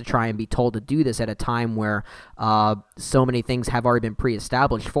that he has to try and be told to do this at a time where so many things have already been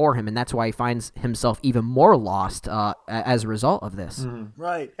pre-established for him, and that's why he finds himself even more lost as a result of this.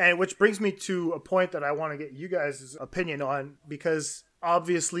 Right, and which brings me to a point that I want to get you guys' opinion on, because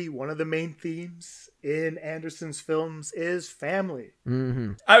obviously one of the main themes in Anderson's films is family.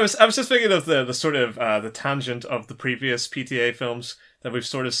 Mm-hmm. I was just thinking of the sort of the tangent of the previous PTA films that we've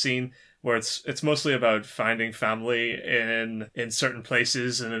sort of seen, where it's mostly about finding family in certain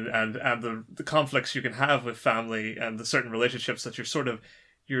places and the conflicts you can have with family and the certain relationships that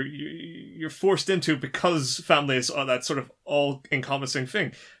you're forced into because family is that sort of all-encompassing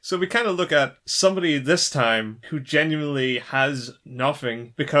thing. So we kind of look at somebody this time who genuinely has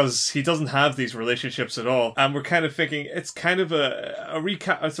nothing because he doesn't have these relationships at all, and we're kind of thinking it's kind of a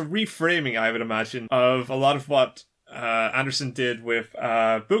recap. It's a reframing, I would imagine, of a lot of what Anderson did with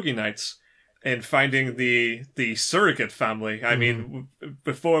Boogie Nights in finding the surrogate family. I mean,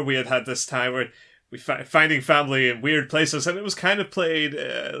 before we had this time where we finding family in weird places, and it was kind of played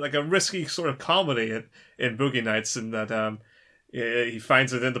like a risky sort of comedy in Boogie Nights, in that he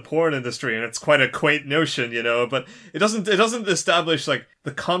finds it in the porn industry, and it's quite a quaint notion, but it doesn't establish like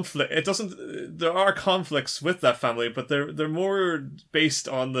the conflict. There are conflicts with that family, but they're more based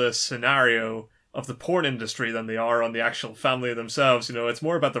on the scenario of the porn industry than they are on the actual family themselves. It's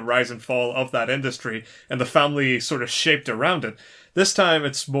more about the rise and fall of that industry and the family sort of shaped around it. This time,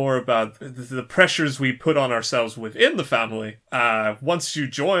 it's more about the pressures we put on ourselves within the family once you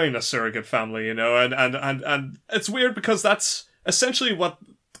join a surrogate family, and it's weird because that's essentially what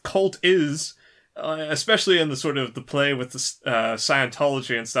cult is, especially in the sort of the play with the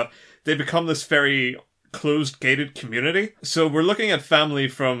Scientology and stuff. They become this very closed, gated community. So we're looking at family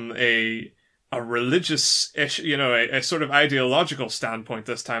from a religious issue, a sort of ideological standpoint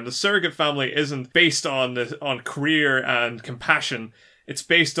this time. The surrogate family isn't based on career and compassion. It's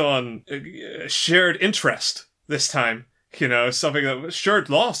based on shared interest this time, something that was shared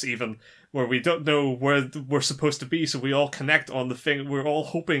loss even, where we don't know where we're supposed to be, so we all connect on the thing. We're all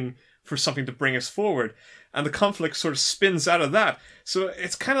hoping for something to bring us forward. And the conflict sort of spins out of that. So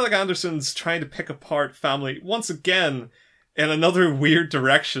it's kind of like Anderson's trying to pick apart family once again in another weird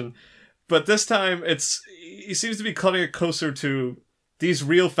direction. But this time, he seems to be cutting it closer to these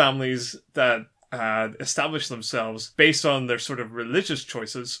real families that establish themselves based on their sort of religious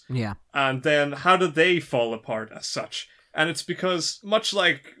choices. Yeah. And then how do they fall apart as such? And it's because, much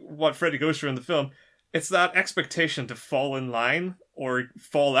like what Freddy goes through in the film, it's that expectation to fall in line or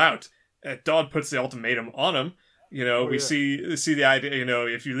fall out. Dodd puts the ultimatum on him. You know, we see the idea, you know,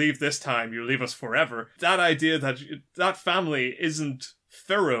 if you leave this time, you leave us forever. That idea that family isn't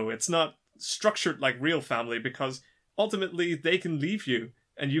thorough, it's not structured like real family, because ultimately they can leave you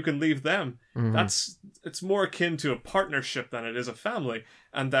and you can leave them. It's more akin to a partnership than it is a family.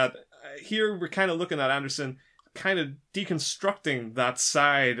 And that here we're kind of looking at Anderson kind of deconstructing that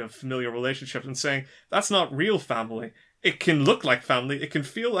side of familial relationships and saying that's not real family. It can look like family, it can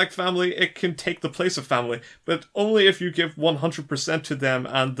feel like family, it can take the place of family, but only if you give 100% to them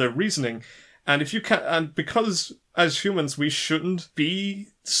and their reasoning. And if you can, and because as humans we shouldn't be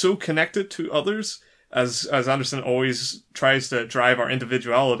so connected to others, as Anderson always tries to drive our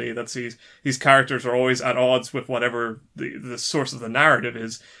individuality, that these characters are always at odds with whatever the source of the narrative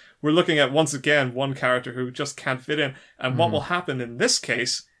is. We're looking at, once again, one character who just can't fit in. And what will happen in this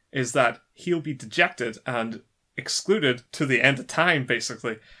case is that he'll be dejected and excluded to the end of time,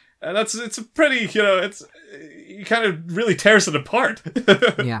 basically. And it's a pretty, he kind of really tears it apart.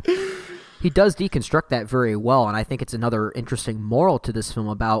 Yeah. He does deconstruct that very well, and I think it's another interesting moral to this film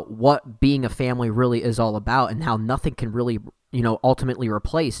about what being a family really is all about and how nothing can really, ultimately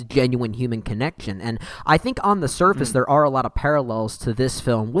replace genuine human connection. And I think on the surface there are a lot of parallels to this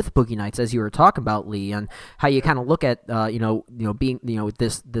film with Boogie Nights, as you were talking about, Lee, and how you kind of look at, being,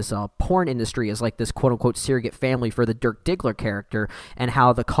 this porn industry as like this quote-unquote surrogate family for the Dirk Diggler character, and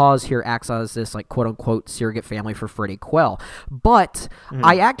how the cause here acts as this like quote-unquote surrogate family for Freddie Quell. But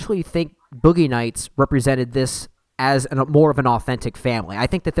I actually think Boogie Nights represented this as more of an authentic family. I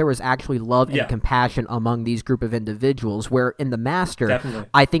think that there was actually love and compassion among these group of individuals, where in The Master,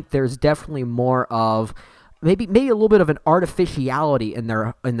 I think there's definitely more of maybe a little bit of an artificiality in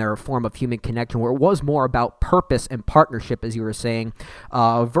their form of human connection, where it was more about purpose and partnership, as you were saying,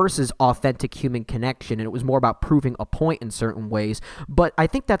 versus authentic human connection, and it was more about proving a point in certain ways. But I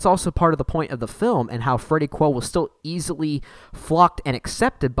think that's also part of the point of the film, and how Freddie Quell was still easily flocked and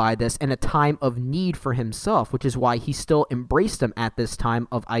accepted by this in a time of need for himself, which is why he still embraced him at this time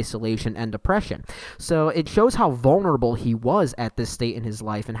of isolation and depression. So it shows how vulnerable he was at this state in his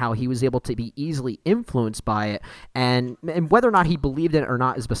life, and how he was able to be easily influenced by it, and whether or not he believed in it or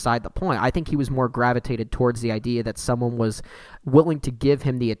not is beside the point. I think he was more gravitated towards the idea that someone was willing to give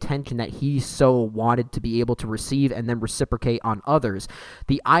him the attention that he so wanted to be able to receive and then reciprocate on others.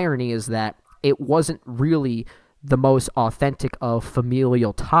 The irony is that it wasn't really the most authentic of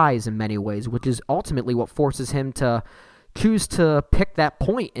familial ties in many ways, which is ultimately what forces him to choose to pick that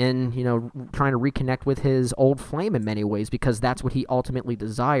point in, trying to reconnect with his old flame in many ways, because that's what he ultimately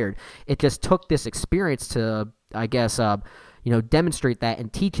desired. It just took this experience to, I guess, demonstrate that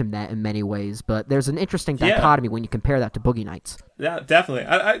and teach him that in many ways. But there's an interesting dichotomy when you compare that to Boogie Nights. Yeah,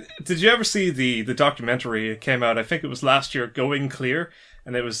 definitely. Did you ever see the documentary? It came out, I think it was last year, Going Clear,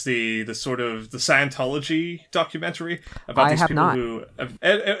 and it was the sort of the Scientology documentary about these people who.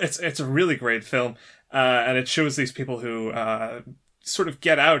 It's a really great film. And it shows these people who sort of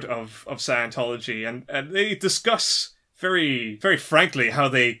get out of Scientology, and they discuss very, very frankly how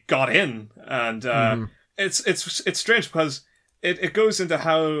they got in. And it's strange because it goes into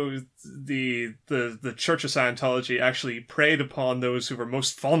how the Church of Scientology actually preyed upon those who were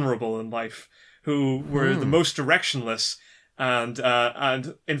most vulnerable in life, who were the most directionless,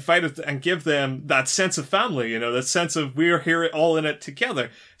 and invited and give them that sense of family, that sense of we're here all in it together.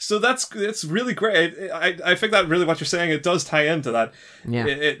 So it's really great. I think that really what you're saying, it does tie into that. Yeah.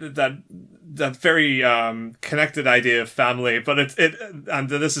 That very connected idea of family, but and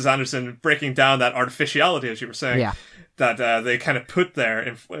this is Anderson breaking down that artificiality, as you were saying. Yeah. That they kind of put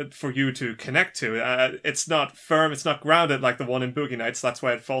there for you to connect to. It's not firm, it's not grounded like the one in Boogie Nights. That's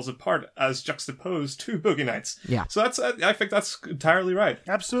why it falls apart as juxtaposed to Boogie Nights. Yeah. So I think that's entirely right.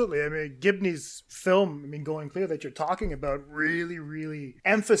 Absolutely. I mean, Gibney's film, Going Clear, that you're talking about, really, really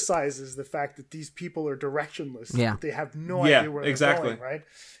emphasizes the fact that these people are directionless. Yeah. They have no idea where they're going, right?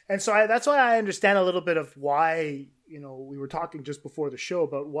 And so that's why I understand a little bit of why, we were talking just before the show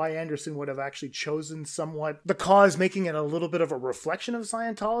about why Anderson would have actually chosen somewhat the cause, making it a little bit of a reflection of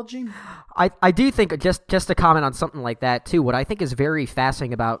Scientology. I do think, just to comment on something like that too, what I think is very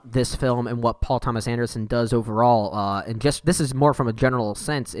fascinating about this film and what Paul Thomas Anderson does overall, and just this is more from a general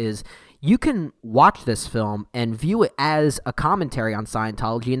sense, is you can watch this film and view it as a commentary on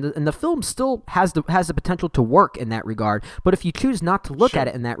Scientology, and the film still has the potential to work in that regard. But if you choose not to look at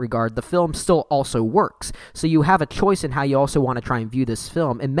it in that regard, the film still also works. So you have a choice in how you also want to try and view this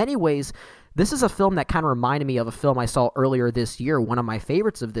film. In many ways, This is a film that kind of reminded me of a film I saw earlier this year. One of my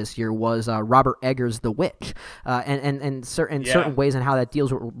favorites of this year was Robert Eggers' The Witch, and certain ways and how that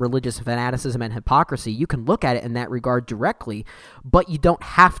deals with religious fanaticism and hypocrisy. You can look at it in that regard directly, but you don't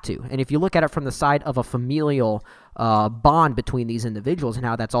have to. And if you look at it from the side of a familial bond between these individuals and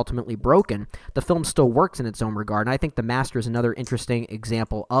how that's ultimately broken, the film still works in its own regard. And I think The Master is another interesting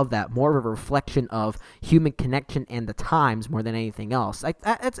example of that, more of a reflection of human connection and the times more than anything else.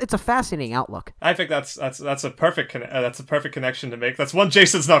 It's a fascinating outlook. I think that's a perfect connection to make. That's one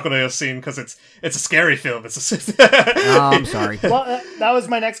Jason's not going to have seen because it's a scary film. I'm sorry. Well, that was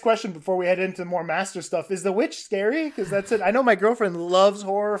my next question before we head into more Master stuff. Is The Witch scary? Because that's it. I know my girlfriend loves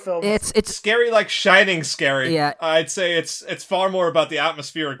horror films. It's scary, like Shining scary. Yeah. I'd say it's far more about the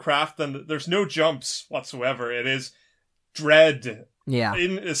atmosphere and craft than there's no jumps whatsoever. It is dread. Yeah.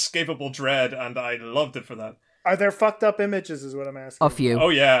 Inescapable dread, and I loved it for that. Are there fucked up images is what I'm asking. A few. Oh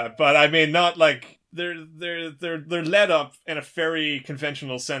yeah, but I mean not like they're led up in a very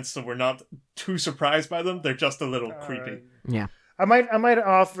conventional sense, so we're not too surprised by them. They're just a little creepy. Yeah. I might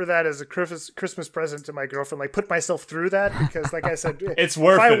offer that as a Christmas present to my girlfriend. Like, put myself through that because, like I said, it's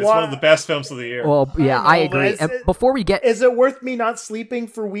worth it. It's one of the best films of the year. Well, yeah, I agree. Before we get, is it worth me not sleeping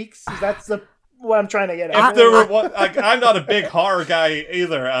for weeks? That's what I'm trying to get at. If there were one, I'm not a big horror guy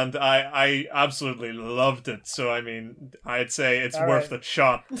either, and I absolutely loved it. So I mean, I'd say it's worth the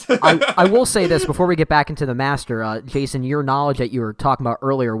shot. I will say this before we get back into The Master, Jason, your knowledge that you were talking about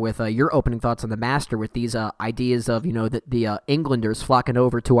earlier with your opening thoughts on The Master, with these ideas of the Englanders flocking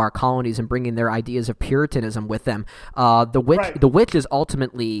over to our colonies and bringing their ideas of Puritanism with them. The Witch is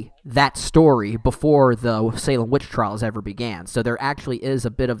ultimately that story before the Salem witch trials ever began. So there actually is a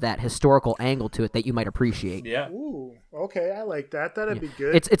bit of that historical angle to it that you might appreciate. Yeah. Ooh, okay, I like that. That'd be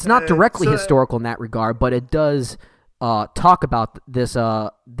good. It's not directly historical in that regard, but it does talk about this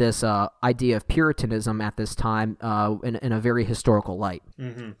idea of Puritanism at this time in a very historical light.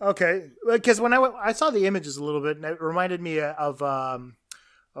 Mm-hmm. Okay, because when I saw the images a little bit, and it reminded me of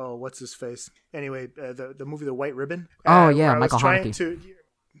what's his face? Anyway, the movie The White Ribbon. Oh yeah, Michael Haneke.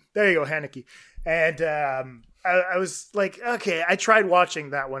 There you go, Haneke. And I was like, okay, I tried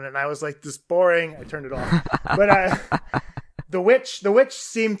watching that one, and I was like, this is boring. I turned it off. But The Witch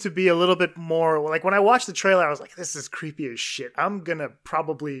seemed to be a little bit more like when I watched the trailer, I was like, this is creepy as shit. I'm gonna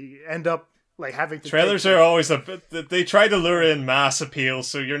probably end up like having to. Trailers are always they try to lure in mass appeal,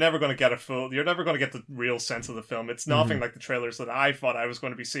 so you're never going to get you're never going to get the real sense of the film. It's nothing like the trailers that I thought I was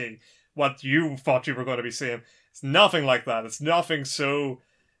going to be seeing. What you thought you were going to be seeing. It's nothing like that. It's nothing so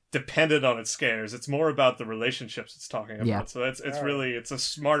dependent on its scares. It's more about the relationships it's talking about. Yeah. So it's really a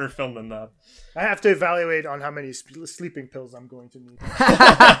smarter film than that. I have to evaluate on how many sleeping pills I'm going to need.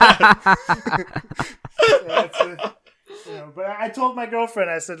 But I told my girlfriend,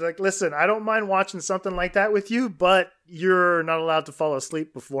 I said, like, listen, I don't mind watching something like that with you, but you're not allowed to fall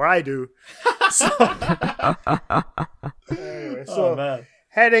asleep before I do. So, anyway, man.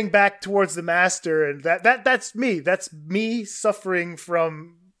 Heading back towards The Master, and that's me. That's me suffering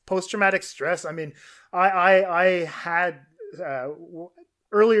from post-traumatic stress. I mean, I had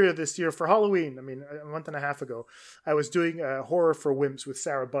earlier this year for Halloween, I mean, a month and a half ago, I was doing Horror for Wimps with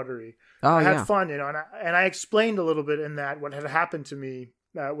Sarah Buttery. I had fun, and I explained a little bit in that what had happened to me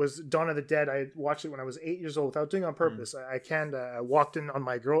was Dawn of the Dead. I watched it when I was 8 years old without doing it on purpose. I walked in on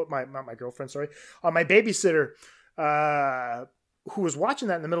my babysitter, who was watching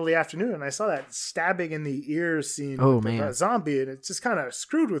that in the middle of the afternoon, and I saw that stabbing in the ear scene with the zombie, and it just kind of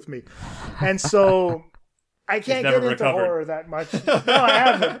screwed with me. And so I can't get into horror that much. No, I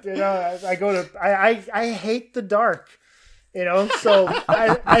haven't. I hate the dark. So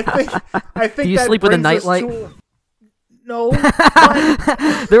I think. Do you that sleep with a brings us nightlight? No.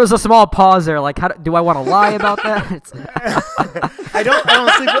 There was a small pause there. Like, do I want to lie about that?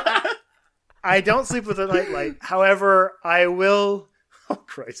 I don't sleep with a nightlight. However, I will. Oh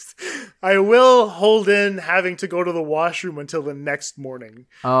Christ! I will hold in having to go to the washroom until the next morning.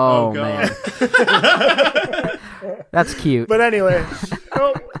 Oh man, that's cute. But anyway,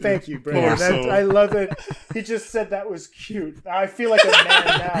 thank you, Brandon. I love it. He just said that was cute. I feel like a man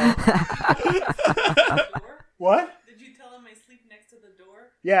now. What? Did you tell him I sleep next to the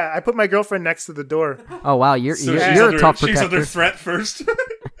door? Yeah, I put my girlfriend next to the door. Oh wow, you're a tough protector. She's under threat first.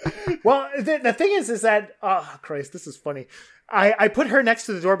 Well, the thing is that Christ, this is funny. I put her next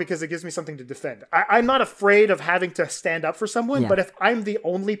to the door because it gives me something to defend. I'm not afraid of having to stand up for someone, but if I'm the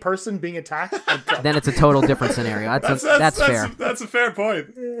only person being attacked, then it's a total different scenario. That's fair. That's a fair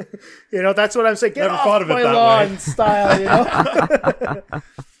point. That's what I'm saying. Get Never off thought of my it that lawn way. style,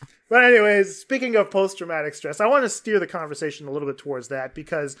 But anyways, speaking of post-traumatic stress, I want to steer the conversation a little bit towards that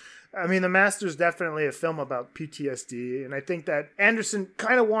because, I mean, The Master is definitely a film about PTSD, and I think that Anderson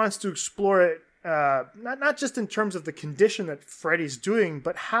kind of wants to explore it not just in terms of the condition that Freddy's doing,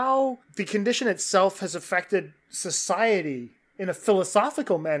 but how the condition itself has affected society in a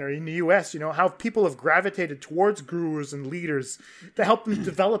philosophical manner in the U.S., how people have gravitated towards gurus and leaders to help them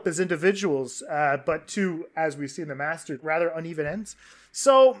develop as individuals, but to, as we see in The Master, rather uneven ends.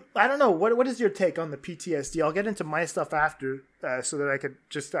 So, I don't know, what is your take on the PTSD? I'll get into my stuff after, so that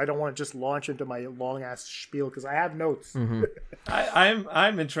I don't want to just launch into my long-ass spiel, because I have notes. Mm-hmm.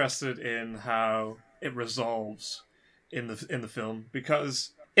 I'm interested in how it resolves in the film,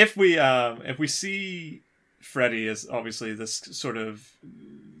 because if we see Freddy as obviously this sort of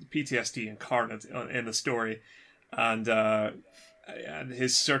PTSD incarnate in the story, and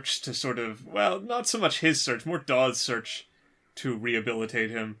his search to sort of, well, not so much his search, more Dodd's search to rehabilitate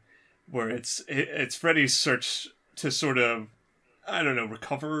him, where it's Freddy's search to sort of, I don't know,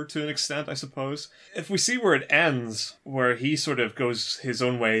 recover to an extent, I suppose. If we see where it ends, where he sort of goes his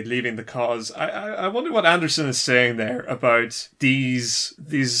own way, leaving the cause, I wonder what Anderson is saying there about these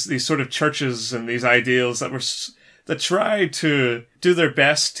sort of churches and these ideals that try to do their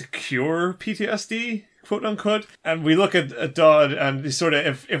best to cure PTSD, quote unquote. And we look at Dodd, and he sort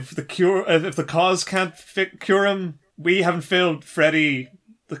of, if the cause can't cure him, we haven't failed Freddy,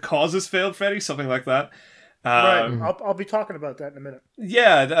 the cause has failed Freddy, something like that. Right, I'll be talking about that in a minute.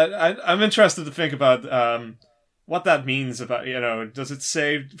 Yeah, I'm interested to think about what that means about, does it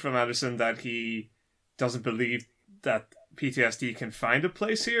say from Anderson that he doesn't believe that PTSD can find a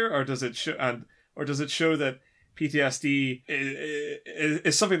place here, or does it show that PTSD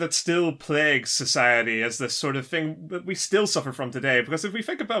is something that still plagues society as this sort of thing that we still suffer from today? Because if we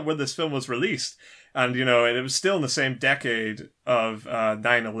think about when this film was released, and and it was still in the same decade of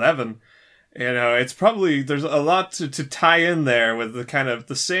 9/11. It's probably, there's a lot to tie in there with the kind of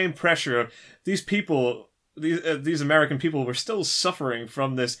the same pressure of these people, these American people were still suffering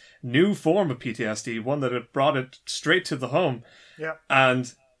from this new form of PTSD, one that had brought it straight to the home. Yeah.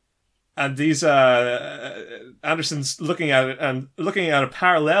 And these, Anderson's looking at it and looking at a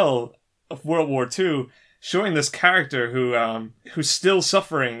parallel of World War II, showing this character who's still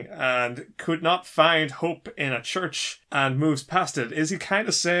suffering and could not find hope in a church and moves past it. Is he kind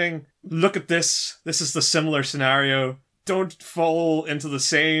of saying, look at this is the similar scenario, don't fall into the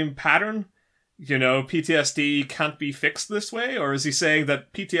same pattern? PTSD can't be fixed this way? Or is he saying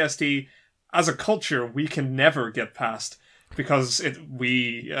that PTSD, as a culture, we can never get past because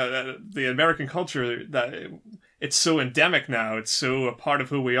the American culture, that it's so endemic now, it's so a part of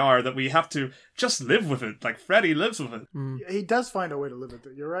who we are that we have to just live with it, like Freddy lives with it. He does find a way to live with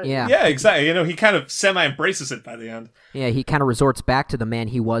it, you're right. Yeah, exactly. He kind of semi-embraces it by the end. Yeah, he kind of resorts back to the man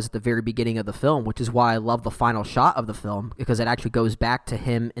he was at the very beginning of the film, which is why I love the final shot of the film, because it actually goes back to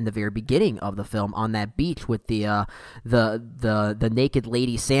him in the very beginning of the film on that beach with the naked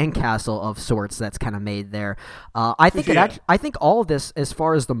lady sandcastle of sorts that's kind of made there. I think all of this, as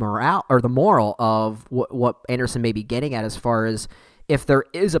far as the morale or the moral of what Anderson may be getting at, as far as if there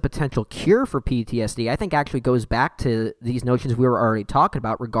is a potential cure for PTSD, I think actually goes back to these notions we were already talking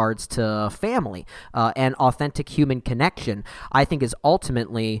about regards to family and authentic human connection. I think is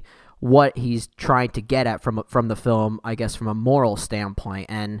ultimately what he's trying to get at from the film, I guess, from a moral standpoint.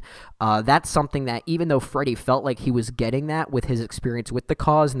 And that's something that, even though Freddy felt like he was getting that with his experience with the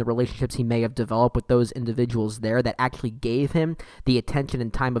cause and the relationships he may have developed with those individuals there that actually gave him the attention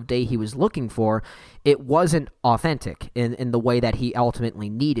and time of day he was looking for, it wasn't authentic in the way that he ultimately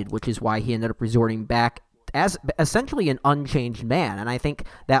needed, which is why he ended up resorting back as essentially an unchanged man. And I think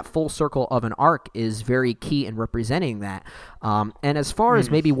that full circle of an arc is very key in representing that. And as far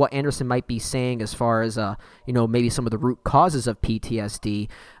as maybe what Anderson might be saying as far as, maybe some of the root causes of PTSD,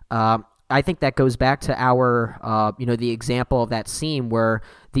 I think that goes back to our, the example of that scene where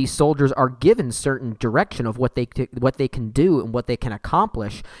these soldiers are given certain direction of what they can do and what they can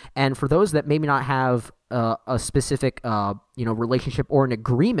accomplish. And for those that maybe not have a specific, relationship or an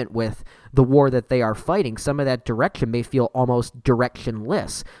agreement with the war that they are fighting, some of that direction may feel almost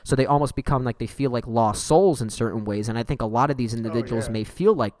directionless. So they almost become like they feel like lost souls in certain ways. And I think a lot of these individuals may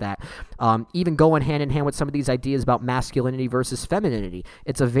feel like that. Even going hand in hand with some of these ideas about masculinity versus femininity.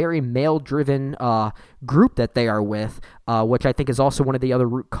 It's a very male-driven group that they are with, which I think is also one of the other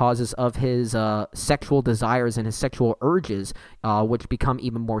root causes of his sexual desires and his sexual urges, which become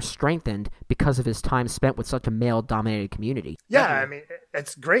even more strengthened because of his time spent with such a male-dominated community. Yeah, I mean,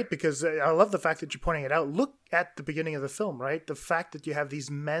 it's great because I love the fact that you're pointing it out. Look at the beginning of the film, right? The fact that you have these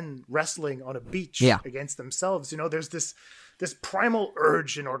men wrestling on a beach against themselves. There's this this primal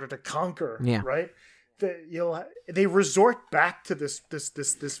urge in order to conquer, Yeah. right? They resort back to this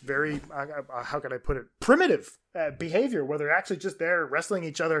very how can I put it, primitive behavior where they're actually just there wrestling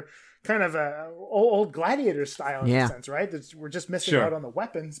each other, kind of old gladiator style in a sense, right? We're just missing out on the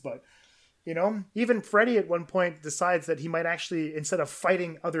weapons, but even Freddy at one point decides that he might actually, instead of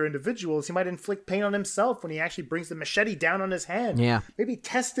fighting other individuals, he might inflict pain on himself when he actually brings the machete down on his hand. Yeah, maybe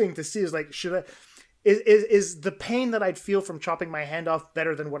testing to see is the pain that I'd feel from chopping my hand off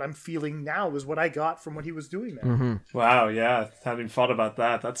better than what I'm feeling now, is what I got from what he was doing there. Mm-hmm. Wow, yeah. Having thought about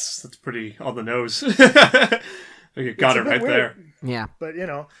that, that's pretty on the nose. You got it right there. Yeah. But,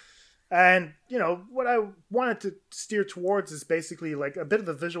 and, what I wanted to steer towards is basically like a bit of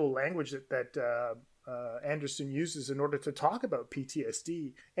the visual language that Anderson uses in order to talk about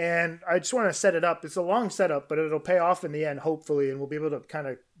PTSD. And I just want to set it up. It's a long setup, but it'll pay off in the end, hopefully, and we'll be able to kind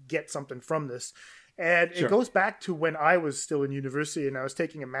of get something from this. And it goes back to when I was still in university and I was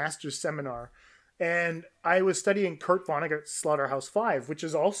taking a master's seminar, and I was studying Kurt Vonnegut's Slaughterhouse-Five, which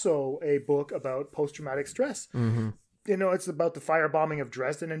is also a book about post-traumatic stress. Mm-hmm. It's about the firebombing of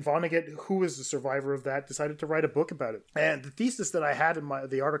Dresden, and Vonnegut, who is the survivor of that, decided to write a book about it. And the thesis that I had in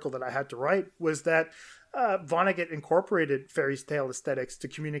the article that I had to write was that Vonnegut incorporated fairy tale aesthetics to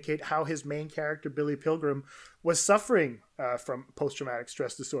communicate how his main character, Billy Pilgrim, was suffering from post-traumatic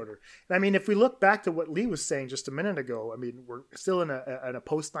stress disorder. And I mean, if we look back to what Lee was saying just a minute ago, I mean, we're still in a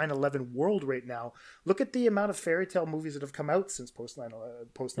post-9/11 world right now. Look at the amount of fairy tale movies that have come out since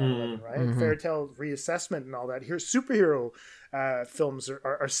post-9/11, right? Mm-hmm. Fairy tale reassessment and all that. Here, superhero films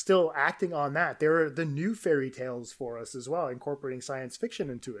are still acting on that. They're the new fairy tales for us as well, incorporating science fiction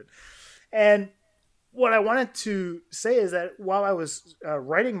into it. And what I wanted to say is that while I was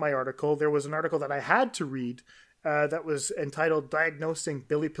writing my article, there was an article that I had to read that was entitled Diagnosing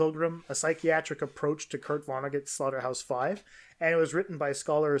Billy Pilgrim, A Psychiatric Approach to Kurt Vonnegut's Slaughterhouse-Five, and it was written by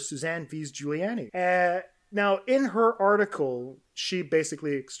scholar Suzanne Vies Giuliani. Now, in her article, she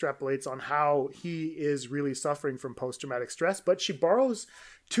basically extrapolates on how he is really suffering from post-traumatic stress, but she borrows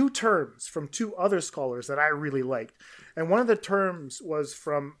two terms from two other scholars that I really liked. And one of the terms was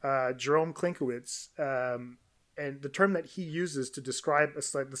from Jerome Klinkowitz, and the term that he uses to describe the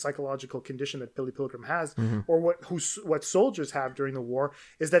psychological condition that Billy Pilgrim has, or what soldiers have during the war,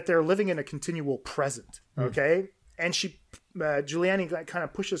 is that they're living in a continual present, okay? And Giuliani kind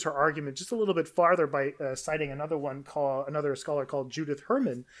of pushes her argument just a little bit farther by citing another scholar called Judith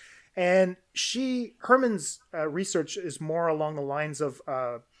Herman. And Herman's research is more along the lines of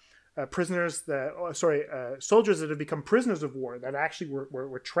soldiers that have become prisoners of war that actually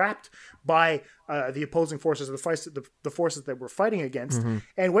were trapped by the opposing forces, the forces that were fighting against. Mm-hmm.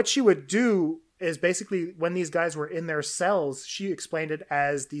 And what she would do is basically, when these guys were in their cells, she explained it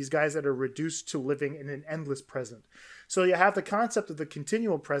as these guys that are reduced to living in an endless present. So you have the concept of the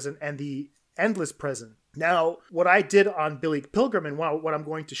continual present and the endless present. Now, what I did on Billy Pilgrim, and what I'm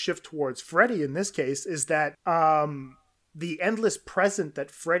going to shift towards Freddy in this case, is that the endless present that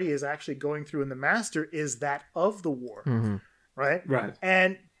Freddy is actually going through in The Master is that of the war, right? Right.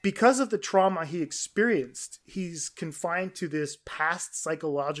 And because of the trauma he experienced, he's confined to this past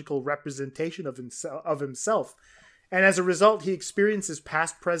psychological representation of himself. And as a result, he experiences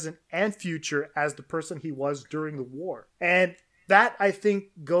past, present, and future as the person he was during the war. And that, I think,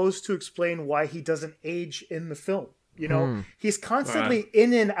 goes to explain why he doesn't age in the film. He's constantly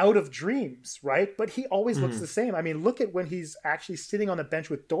in and out of dreams, right? But he always looks the same. I mean, look at when he's actually sitting on the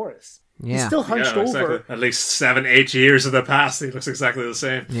bench with Doris. Yeah. He's still hunched over. At least 7-8 years in the past, he looks exactly the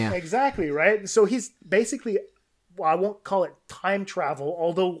same. Yeah, exactly, right? So he's basically, I won't call it time travel,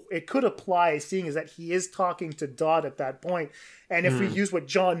 although it could apply, seeing as that he is talking to Dodd at that point. And if we use what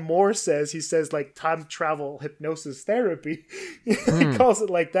John Moore says, he says like time travel hypnosis therapy. He calls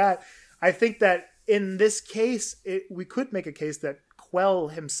it like that. I think that in this case, we could make a case that Quell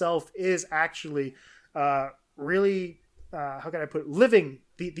himself is actually really, how can I put it, living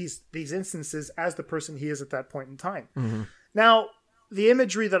these instances as the person he is at that point in time. Mm-hmm. Now, the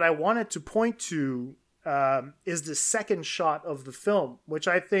imagery that I wanted to point to is the second shot of the film, which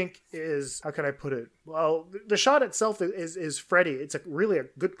I think is, how can I put it? Well, the shot itself is Freddy. It's really a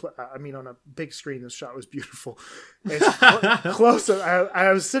good, on a big screen, this shot was beautiful. It's close.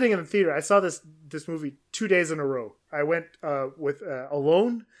 I was sitting in the theater. I saw this movie 2 days in a row. I went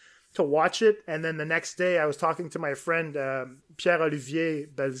alone to watch it. And then the next day I was talking to my friend, Pierre-Olivier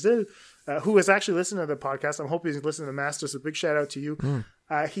Belzile, who is actually listening to the podcast. I'm hoping he's listening to Master. So big shout out to you.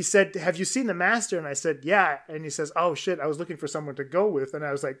 he said, "Have you seen The Master?" And I said, "Yeah." And he says, "Oh shit, I was looking for someone to go with." And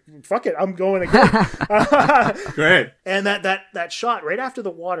I was like, "Fuck it, I'm going again." Great. And that shot right after the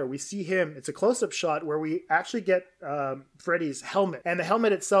water, we see him. It's a close-up shot where we actually get Freddy's helmet, and the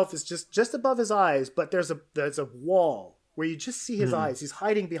helmet itself is just above his eyes, but there's a wall where you just see his eyes. He's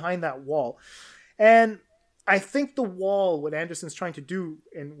hiding behind that wall, and I think the wall, what Anderson's trying to do,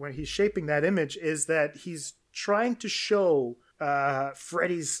 and when he's shaping that image, is that he's trying to show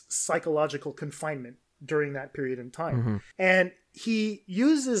Freddy's psychological confinement during that period in time. And he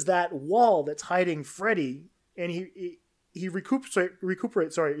uses that wall that's hiding Freddy, and he recuperates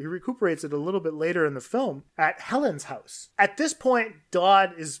it a little bit later in the film at Helen's house. At this point,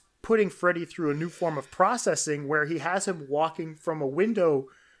 Dodd is putting Freddy through a new form of processing where he has him walking from a window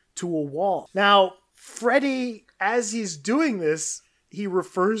to a wall. Now, Freddy, as he's doing this, he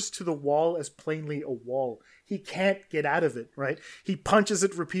refers to the wall as plainly a wall. He can't get out of it, right? He punches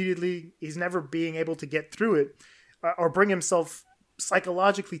it repeatedly. He's never being able to get through it or bring himself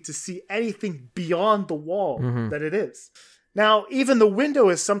psychologically to see anything beyond the wall that it is. Now, even the window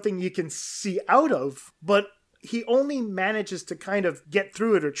is something you can see out of, but he only manages to kind of get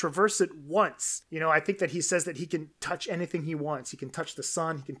through it or traverse it once. You know, I think that he says that he can touch anything he wants. He can touch the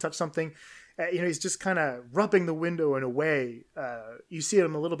sun. He can touch something. He's just kind of rubbing the window in a way. You see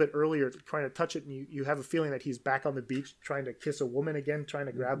him a little bit earlier trying to touch it, and you have a feeling that he's back on the beach trying to kiss a woman again, trying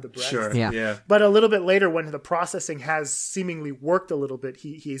to grab the breast. Sure, yeah. But a little bit later, when the processing has seemingly worked a little bit,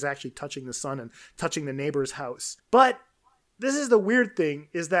 he's actually touching the sun and touching the neighbor's house. But this is the weird thing,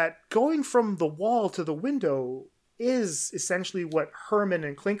 is that going from the wall to the window is essentially what Herman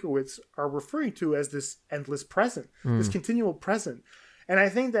and Klinkowitz are referring to as this endless present, this continual present. And I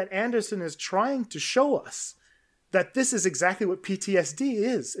think that Anderson is trying to show us that this is exactly what PTSD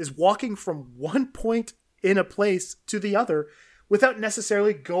is walking from one point in a place to the other without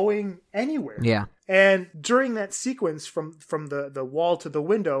necessarily going anywhere. Yeah. And during that sequence from the wall to the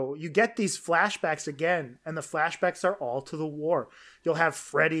window, you get these flashbacks again, and the flashbacks are all to the war. You'll have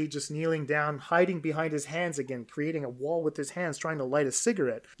Freddy just kneeling down, hiding behind his hands again, creating a wall with his hands, trying to light a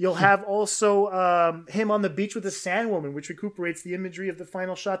cigarette. You'll have also him on the beach with a sandwoman, which recuperates the imagery of the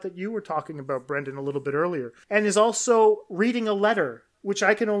final shot that you were talking about, Brendan, a little bit earlier. And is also reading a letter, which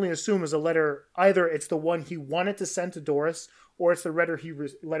I can only assume is a letter. Either it's the one he wanted to send to Doris, or it's the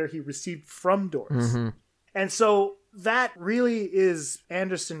letter he received from Doris. And so that really is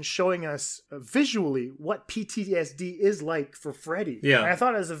Anderson showing us visually what PTSD is like for Freddy. Yeah. And I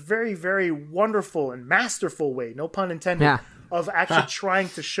thought it was a very, very wonderful and masterful way, no pun intended, of actually trying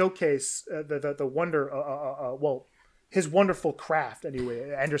to showcase the wonder, his wonderful craft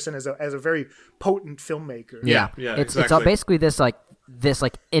anyway. Anderson as a very potent filmmaker. Yeah, exactly. It's basically this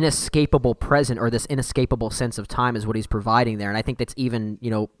inescapable present, or this inescapable sense of time is what he's providing there. And I think that's even,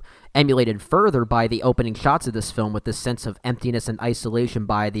 emulated further by the opening shots of this film with this sense of emptiness and isolation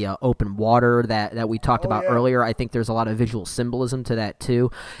by the open water that we talked about earlier. I think there's a lot of visual symbolism to that too.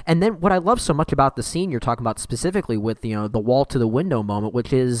 And then what I love so much about the scene you're talking about specifically with, the wall to the window moment,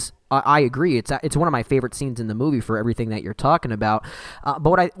 which is, I agree, it's one of my favorite scenes in the movie for everything that you're talking about.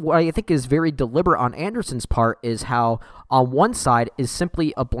 But what I think is very deliberate on Anderson's part is how on one side is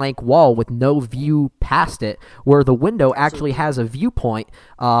simply a blank wall with no view past it, where the window actually has a viewpoint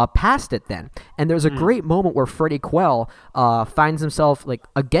past it then. And there's a great moment where Freddie Quell finds himself like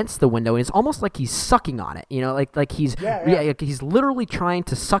against the window, and it's almost like he's sucking on it, like he's he's literally trying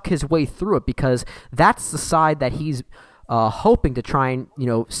to suck his way through it, because that's the side that he's hoping to try and,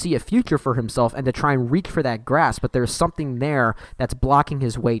 see a future for himself and to try and reach for that grass, but there's something there that's blocking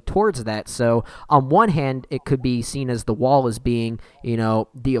his way towards that. So on one hand, it could be seen as the wall as being,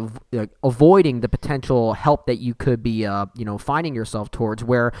 avoiding the potential help that you could be, finding yourself towards,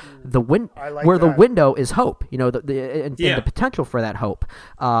 where the window is hope, the potential for that hope.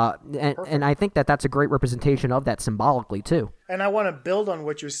 And I think that that's a great representation of that symbolically too. And I want to build on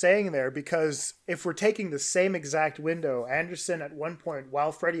what you're saying there, because if we're taking the same exact window, Anderson at one point,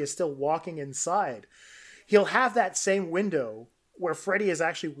 while Freddy is still walking inside, he'll have that same window where Freddy is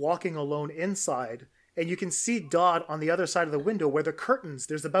actually walking alone inside, and you can see Dodd on the other side of the window where the curtains,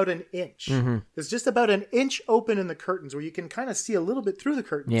 there's about an inch. There's just about an inch open in the curtains where you can kind of see a little bit through the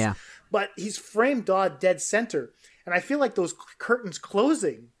curtains. Yeah. But he's framed Dodd dead center. And I feel like those curtains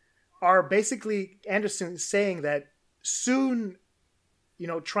closing are basically Anderson saying that soon,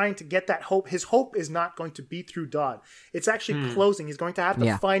 trying to get that hope. His hope is not going to be through Dodd. It's actually closing. He's going to have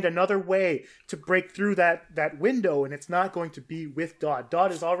to find another way to break through that window, and it's not going to be with Dodd.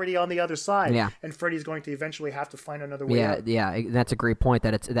 Dodd is already on the other side, and Freddy's going to eventually have to find another way out. Yeah, that's a great point.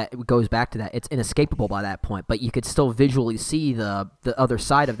 That it goes back to that. It's inescapable by that point, but you could still visually see the other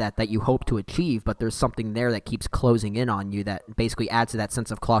side of that you hope to achieve, but there's something there that keeps closing in on you that basically adds to that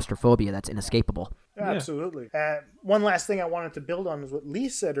sense of claustrophobia that's inescapable. Absolutely. One last thing I wanted to build on is what Lee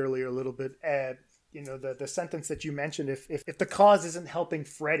said earlier a little bit. The sentence that you mentioned, if the cause isn't helping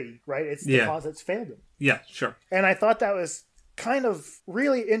Freddy, right? It's the cause that's failed him. Yeah, sure. And I thought that was kind of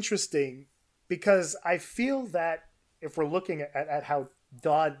really interesting because I feel that if we're looking at how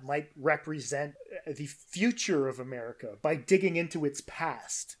Dodd might represent the future of America by digging into its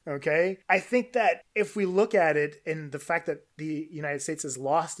past, okay? I think that if we look at it in the fact that the United States has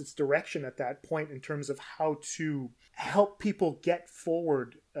lost its direction at that point in terms of how to help people get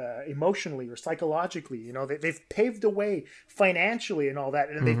forward emotionally or psychologically, they've paved the way financially and all that,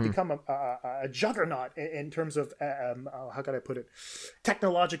 and they've become a juggernaut in terms of how can I put it,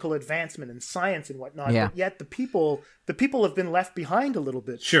 technological advancement and science and whatnot. But yet the people have been left behind a little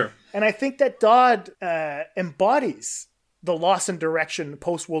bit. Sure. And I think that Dodd embodies the loss in direction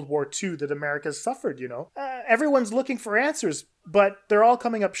post World War II that America's suffered. Everyone's looking for answers, but they're all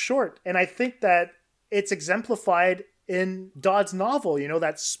coming up short. And I think that it's exemplified in Dodd's novel,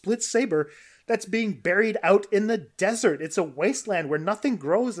 that split saber that's being buried out in the desert. It's a wasteland where nothing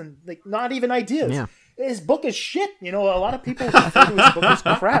grows and not even ideas. Yeah. His book is shit. A lot of people think his book is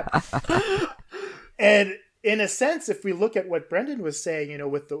crap. And in a sense, if we look at what Brendan was saying,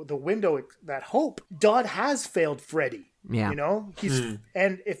 with the window, that hope, Dodd has failed Freddy. Yeah.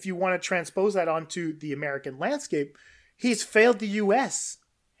 And if you want to transpose that onto the American landscape, he's failed the U.S.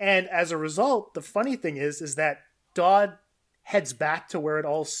 And as a result, the funny thing is that Dodd heads back to where it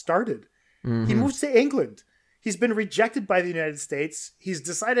all started. He moves to England. He's been rejected by the United States. He's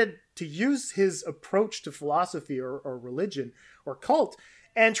decided to use his approach to philosophy or religion or cult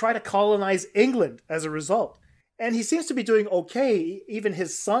and try to colonize England as a result. And he seems to be doing okay. Even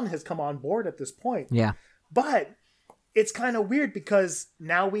his son has come on board at this point. Yeah. But it's kind of weird because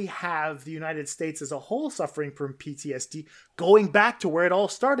now we have the United States as a whole suffering from PTSD, going back to where it all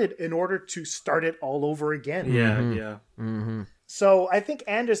started in order to start it all over again. Yeah. So I think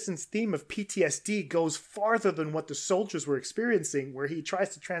Anderson's theme of PTSD goes farther than what the soldiers were experiencing, where he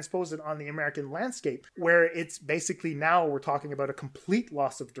tries to transpose it on the American landscape, where it's basically now we're talking about a complete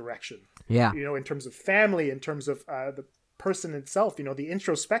loss of direction. Yeah. In terms of family, in terms of the person itself, the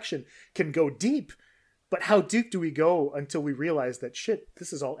introspection can go deep. But how deep do we go until we realize that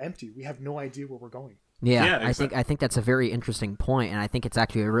this is all empty? We have no idea where we're going. Yeah, exactly. I think that's a very interesting point, and I think it's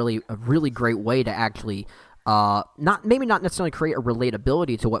actually a really great way to actually not necessarily create a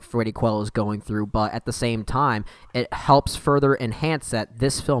relatability to what Freddy Quell is going through, but at the same time, it helps further enhance that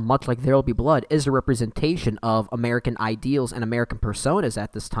this film, much like There Will Be Blood, is a representation of American ideals and American personas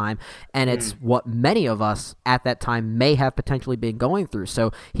at this time, and it's what many of us at that time may have potentially been going through.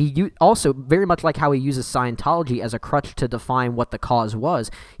 So he also, very much like how he uses Scientology as a crutch to define what the cause was,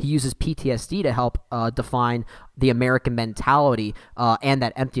 he uses PTSD to help define the American mentality and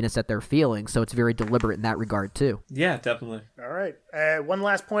that emptiness that they're feeling. So it's very deliberate in that regard too. Yeah, definitely. All right. One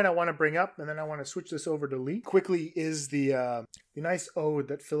last point I want to bring up, and then I want to switch this over to Lee. Quickly is the nice ode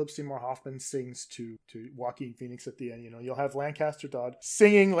that Philip Seymour Hoffman sings to Joaquin Phoenix at the end. You'll have Lancaster Dodd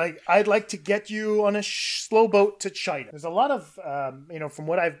singing I'd like to get you on a slow boat to China. There's a lot of, from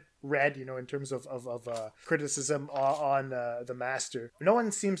what I've read, in terms of criticism on the master. No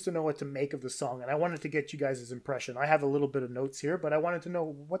one seems to know what to make of the song, and I wanted to get you guys' impression. I have a little bit of notes here, but I wanted to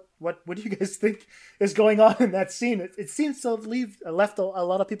know what do you guys think is going on in that scene? It seems to have left a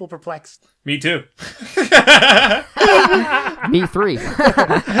lot of people perplexed. Me too. Me three.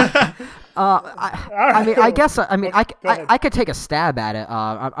 I could take a stab at it.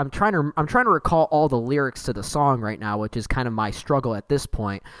 I'm trying to recall all the lyrics to the song right now, which is kind of my struggle at this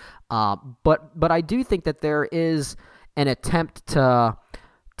point. But I do think that there is an attempt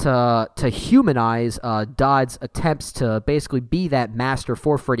to humanize Dodd's attempts to basically be that master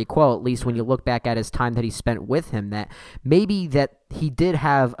for Freddy Quell, at least when you look back at his time that he spent with him, that maybe that he did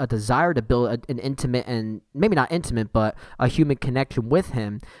have a desire to build an intimate, and maybe not intimate, but a human connection with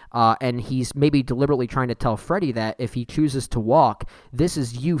him, and he's maybe deliberately trying to tell Freddy that if he chooses to walk, this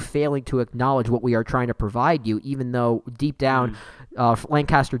is you failing to acknowledge what we are trying to provide you, even though deep down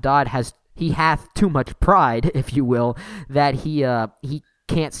Lancaster Dodd hath too much pride, if you will, that he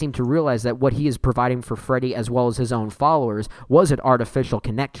can't seem to realize that what he is providing for Freddy as well as his own followers was an artificial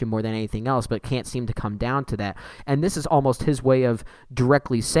connection more than anything else, but can't seem to come down to that. And this is almost his way of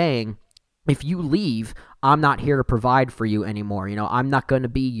directly saying, if you leave, I'm not here to provide for you anymore. I'm not going to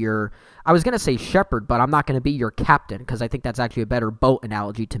be your, I was going to say shepherd, but I'm not going to be your captain, because I think that's actually a better boat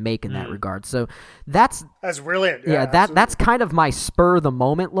analogy to make in that regard. So that's brilliant. Yeah, that's kind of my spur of the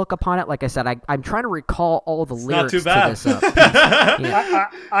moment look upon it. Like I said, I'm trying to recall all the lyrics not too bad. to this piece.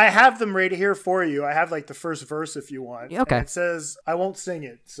 I have them right here for you. I have like the first verse if you want. Okay. And it says, I won't sing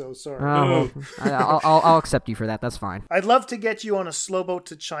it, so sorry. Oh, well, I'll accept you for that. That's fine. I'd love to get you on a slow boat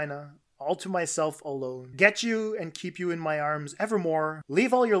to China, all to myself alone. Get you and keep you in my arms evermore.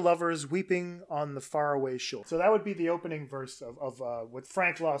 Leave all your lovers weeping on the faraway shore. So that would be the opening verse of with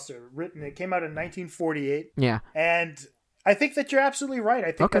Frank Loesser written. It came out in 1948. Yeah. And I think that you're absolutely right.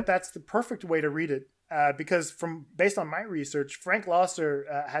 I think that that's the perfect way to read it. Because based on my research, Frank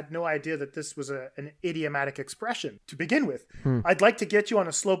Loesser had no idea that this was an idiomatic expression to begin with. I'd like to get you on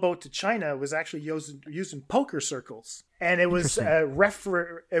a slow boat to China was actually used in poker circles. And it was a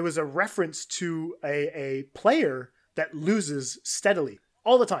reference to a player that loses steadily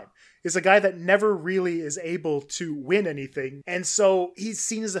all the time. Is a guy that never really is able to win anything. And so he's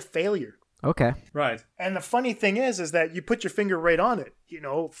seen as a failure. Okay. Right. And the funny thing is that you put your finger right on it.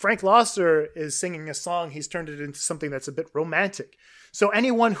 Frank Loesser is singing a song. He's turned it into something that's a bit romantic. So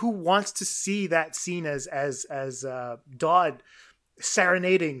anyone who wants to see that scene as Dodd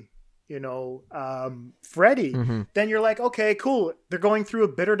serenading, Freddy, then you're like, okay, cool. They're going through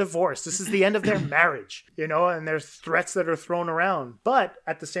a bitter divorce. This is the end of their marriage, and there's threats that are thrown around. But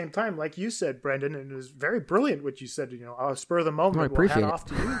at the same time, like you said, Brendan, and it was very brilliant what you said, I'll spur of the moment. I appreciate we'll hat off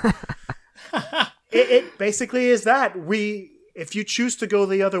to you. It basically is that if you choose to go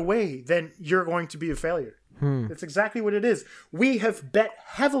the other way, then you're going to be a failure. That's exactly what it is. We have bet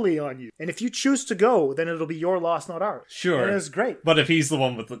heavily on you. And if you choose to go, then it'll be your loss, not ours. Sure. And it's great. But if he's the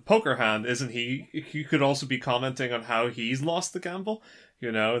one with the poker hand, isn't he? He could also be commenting on how he's lost the gamble.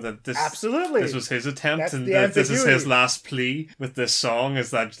 That this absolutely this was his attempt, that's and the this is his last plea with this song.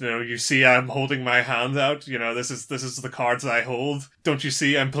 Is that you see, I'm holding my hand out. This is the cards I hold. Don't you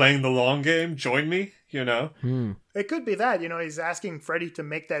see? I'm playing the long game. Join me. It could be that he's asking Freddy to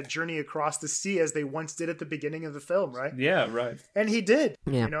make that journey across the sea as they once did at the beginning of the film, right? Yeah, right. And he did.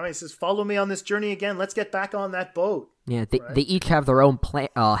 Yeah. He says, "Follow me on this journey again. Let's get back on that boat." Yeah, they each have their own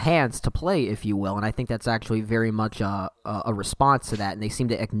hands to play, if you will, and I think that's actually very much a response to that, and they seem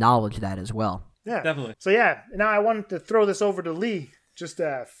to acknowledge that as well. Yeah, definitely. So now I wanted to throw this over to Lee. Just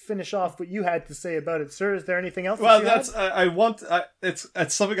to finish off what you had to say about it, sir. Is there anything else? Well, it's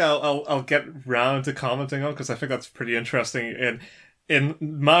something I'll get round to commenting on, because I think that's pretty interesting. In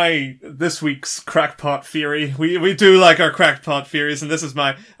my this week's crackpot theory, we do like our crackpot theories, and this is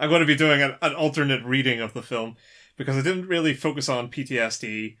I'm going to be doing an alternate reading of the film, because I didn't really focus on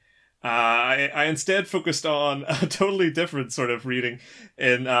PTSD. I instead focused on a totally different sort of reading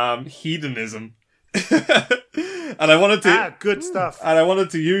in hedonism. And I wanted to good stuff. And I wanted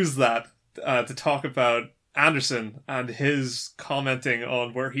to use that to talk about Anderson and his commenting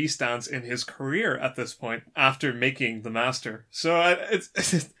on where he stands in his career at this point after making The Master. So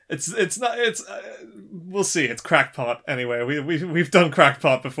we'll see. It's crackpot anyway. We've done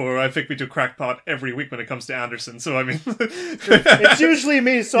crackpot before. I think we do crackpot every week when it comes to Anderson. So I mean, it's usually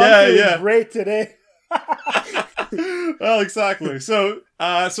me. So I'm feeling great today. Well, exactly. So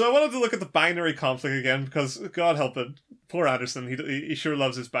I wanted to look at the binary conflict again, because God help it, poor Anderson. He sure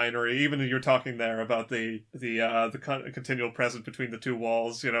loves his binary. Even you're talking there about the continual present between the two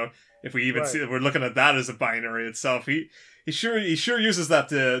walls. If we even see, we're looking at that as a binary itself. He sure uses that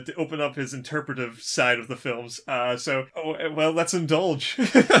to open up his interpretive side of the films. Let's indulge.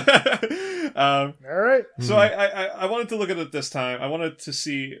 All right. So I wanted to look at it this time. I wanted to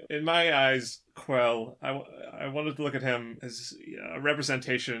see, in my eyes, Quell. I wanted to look at him as a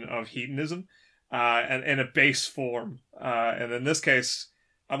representation of hedonism, and in a base form. And in this case,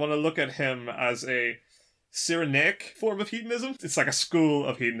 I want to look at him as a Cyrenaic form of hedonism. It's like a school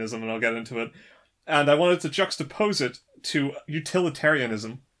of hedonism, and I'll get into it. And I wanted to juxtapose it to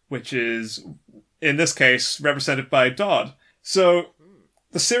utilitarianism, which is, in this case, represented by Dodd. So,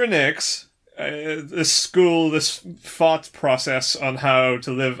 the Cyrenaics, this school, this thought process on how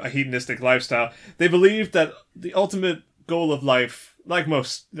to live a hedonistic lifestyle, they believed that the ultimate goal of life, like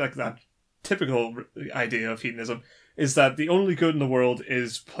that typical idea of hedonism, is that the only good in the world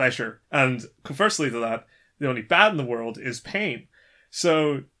is pleasure. And conversely to that, the only bad in the world is pain.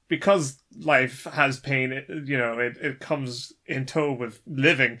 So, because life has pain, it comes in tow with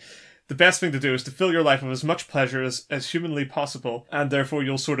living. the best thing to do is to fill your life with as much pleasure as humanly possible, and therefore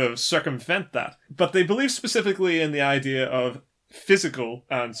you'll sort of circumvent that. But they believe specifically in the idea of physical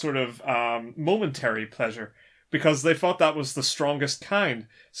and sort of momentary pleasure, because they thought that was the strongest kind.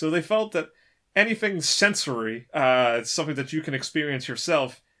 So they felt that anything sensory, something that you can experience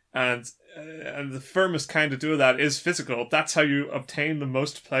yourself, and the firmest kind to do that is physical. That's how you obtain the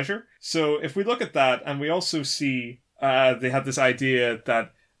most pleasure. So if we look at that, and we also see they have this idea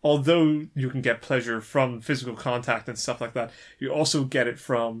that although you can get pleasure from physical contact and stuff like that, you also get it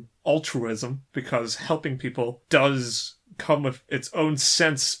from altruism, because helping people does come with its own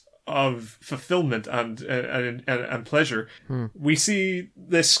sense of fulfillment and pleasure. We see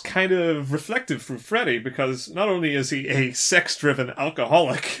this kind of reflected through Freddy, because not only is he a sex-driven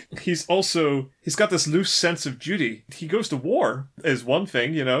alcoholic, he's got this loose sense of duty. He goes to war is one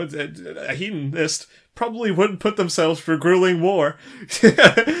thing, you know. A hedonist probably wouldn't put themselves through grueling war.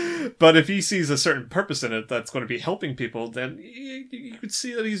 But if he sees a certain purpose in it that's going to be helping people, then you could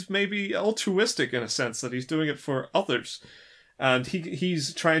see that he's maybe altruistic in a sense, that he's doing it for others. And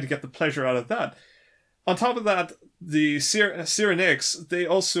he's trying to get the pleasure out of that. On top of that, the Cyrenaics, they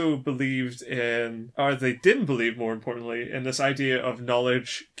also believed in, or they didn't believe, more importantly, in this idea of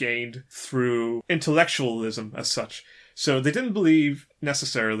knowledge gained through intellectualism as such. So they didn't believe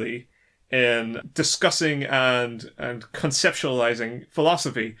necessarily in discussing and conceptualizing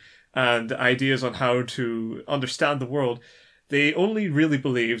philosophy and ideas on how to understand the world. They only really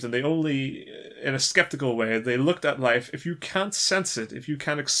believed, and they only, in a skeptical way, they looked at life. If you can't sense it, if you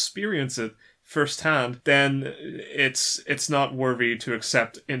can't experience it firsthand, then it's not worthy to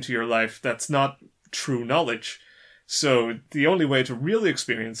accept into your life. That's not true knowledge. So the only way to really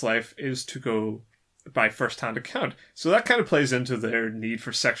experience life is to go by first-hand account. So that kind of plays into their need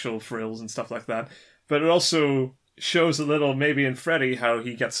for sexual thrills and stuff like that. But it also shows a little, maybe in Freddy, how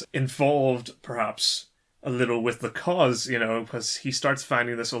he gets involved, perhaps, a little with the cause, you know, because he starts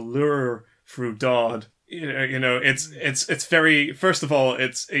finding this allure through Dodd. You know, it's very, first of all,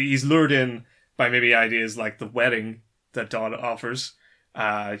 he's lured in by maybe ideas like the wedding that Dodd offers,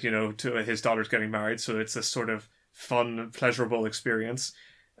 you know, to his daughter's getting married. So it's a sort of fun, pleasurable experience.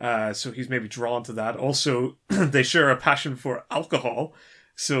 So he's maybe drawn to that. Also, they share a passion for alcohol.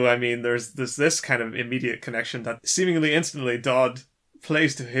 So, I mean, there's this kind of immediate connection that seemingly instantly Dodd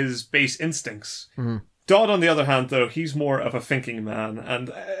plays to his base instincts. Mm-hmm. Dodd, on the other hand, though, he's more of a thinking man,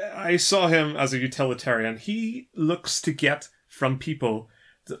 and I saw him as a utilitarian. He looks to get from people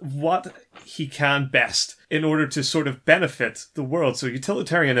what he can best in order to sort of benefit the world. So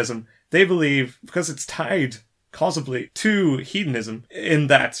utilitarianism, they believe, because it's tied causally to hedonism, in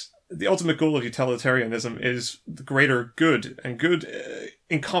that the ultimate goal of utilitarianism is the greater good, and good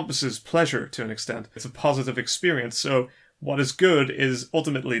encompasses pleasure to an extent. It's a positive experience, so what is good is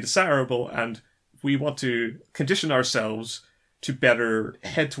ultimately desirable, and we want to condition ourselves to better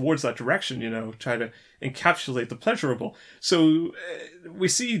head towards that direction, you know, try to encapsulate the pleasurable. So we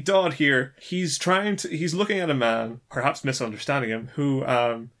see Dodd here, he's looking at a man, perhaps misunderstanding him, who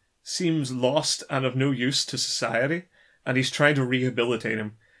seems lost and of no use to society, and he's trying to rehabilitate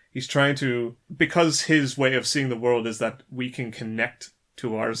him. He's trying to, because his way of seeing the world is that we can connect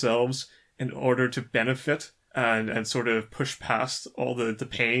to ourselves in order to benefit and sort of push past all the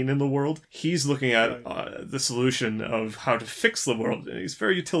pain in the world. He's looking at the solution of how to fix the world. And he's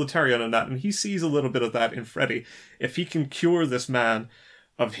very utilitarian in that, and he sees a little bit of that in Freddy. If he can cure this man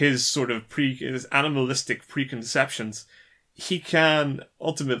of his sort of his animalistic preconceptions, he can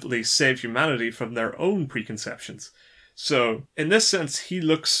ultimately save humanity from their own preconceptions. So, in this sense, he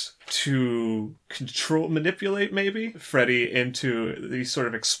looks to manipulate maybe Freddy into these sort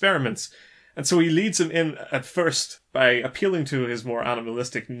of experiments. And so he leads him in at first by appealing to his more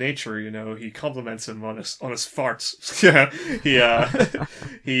animalistic nature. You know, he compliments him on his farts.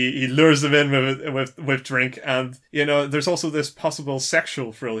 he lures him in with drink, and you know, there's also this possible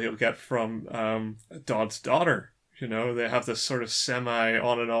sexual thrill he'll get from Dodd's daughter. You know, they have this sort of semi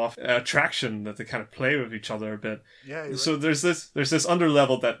on and off attraction that they kind of play with each other a bit. Yeah. So there's this under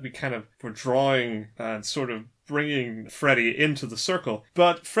level that we're drawing and sort of bringing Freddy into the circle.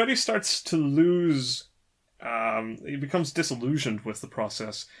 But Freddy starts to lose, he becomes disillusioned with the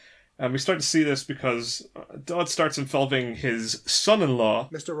process. And we start to see this because Dodd starts involving his son-in-law.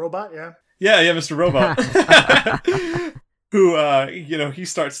 Mr. Robot, yeah? Yeah, Mr. Robot. Who, you know, he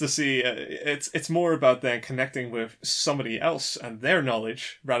starts to see it's more about then connecting with somebody else and their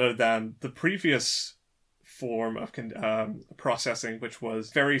knowledge rather than the previous form of processing, which was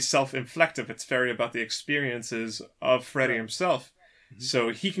very self-inflective. It's very about the experiences of Freddy himself. Mm-hmm. So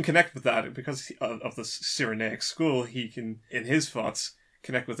he can connect with that because of the Cyrenaic school. He can, in his thoughts,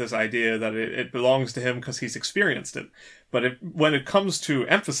 connect with this idea that it belongs to him because he's experienced it. But when it comes to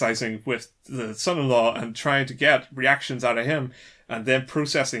emphasizing with the son-in-law and trying to get reactions out of him and then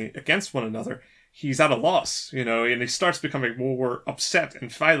processing against one another, he's at a loss, and he starts becoming more upset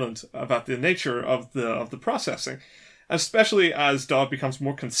and violent about the nature of the processing. Especially as Dodd becomes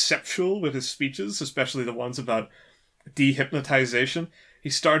more conceptual with his speeches, especially the ones about dehypnotization. He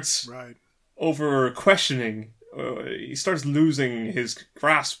starts over questioning. He starts losing his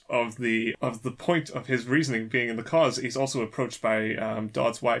grasp of the point of his reasoning being in the cause. He's also approached by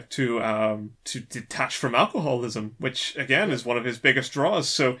Dodd's wife to detach from alcoholism, which again is one of his biggest draws.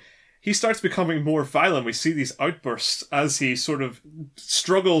 So he starts becoming more violent. We see these outbursts as he sort of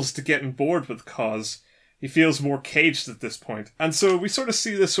struggles to get on board with the cause. He feels more caged at this point. And so we sort of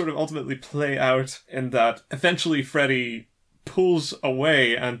see this sort of ultimately play out in that eventually Freddy pulls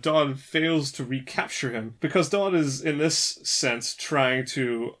away and Dodd fails to recapture him because Dodd is, in this sense, trying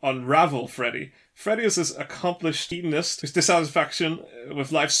to unravel Freddy. Freddy is this accomplished hedonist whose dissatisfaction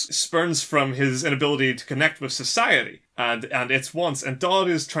with life spurns from his inability to connect with society and its wants. And Dodd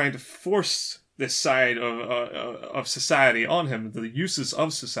is trying to force this side of society on him, the uses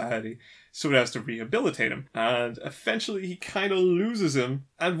of society, so as to rehabilitate him. And eventually he kind of loses him.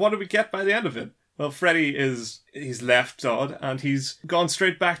 And what do we get by the end of it? Well, Freddy he's left Dodd and he's gone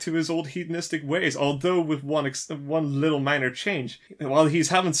straight back to his old hedonistic ways, although with one little minor change. While he's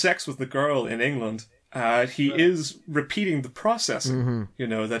having sex with the girl in England, he is repeating the processing,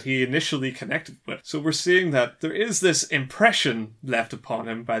 that he initially connected with. So we're seeing that there is this impression left upon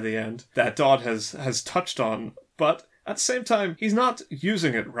him by the end that Dodd has touched on, but at the same time, he's not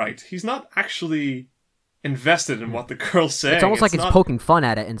using it right. He's not actually invested in what the girl's saying. It's almost like he's poking fun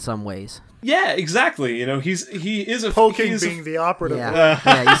at it in some ways. Yeah, exactly. He is a poking being the operative.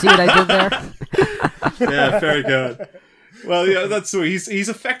 Yeah, you see what I did there? Yeah, very good. Well, yeah, that's so he's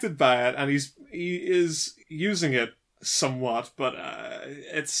affected by it, and he is using it somewhat, but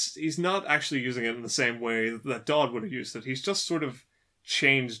he's not actually using it in the same way that Dodd would have used it. He's just sort of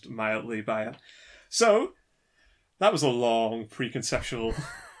changed mildly by it. So that was a long preconceptual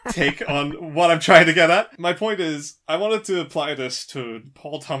take on what I'm trying to get at. My point is, I wanted to apply this to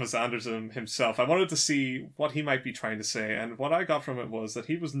Paul Thomas Anderson himself. I wanted to see what he might be trying to say, and what I got from it was that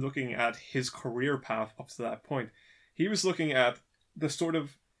he was looking at his career path up to that point. He was looking at the sort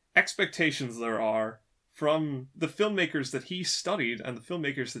of expectations there are from the filmmakers that he studied and the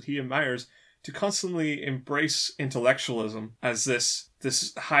filmmakers that he admires to constantly embrace intellectualism as this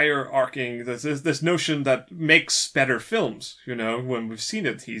hierarching, this notion that makes better films. When we've seen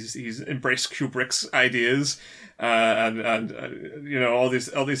it, he's embraced Kubrick's ideas, and all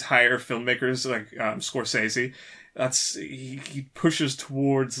these higher filmmakers like Scorsese. He pushes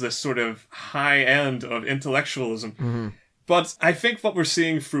towards this sort of high end of intellectualism. Mm-hmm. But I think what we're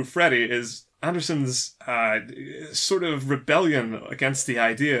seeing through Freddy is Anderson's sort of rebellion against the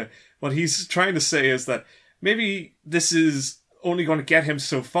idea. What he's trying to say is that maybe this is only going to get him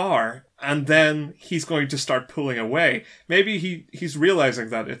so far, and then he's going to start pulling away. Maybe he's realizing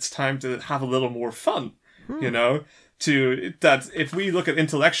that it's time to have a little more fun, that if we look at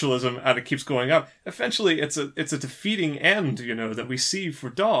intellectualism and it keeps going up, eventually it's a defeating end, that we see for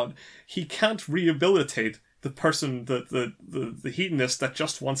Dodd. He can't rehabilitate the person, the hedonist that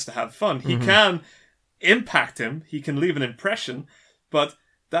just wants to have fun. He can impact him, he can leave an impression, but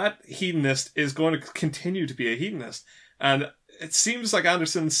that hedonist is going to continue to be a hedonist. And it seems like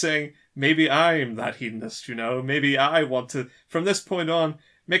Anderson's saying, maybe I'm that hedonist, maybe I want to, from this point on,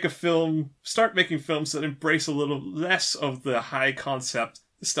 start making films that embrace a little less of the high concept,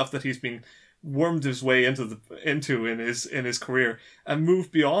 the stuff that he's been wormed his way into in his career, and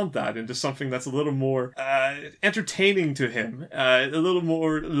move beyond that into something that's a little more entertaining to him, a little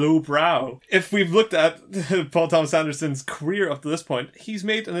more lowbrow. If we've looked at Paul Thomas Anderson's career up to this point, he's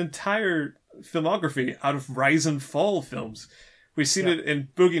made an entire filmography out of rise and fall films. We've seen it in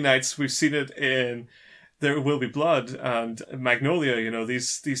Boogie Nights, we've seen it in There Will Be Blood and Magnolia,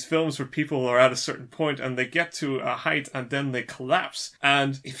 these films where people are at a certain point and they get to a height and then they collapse.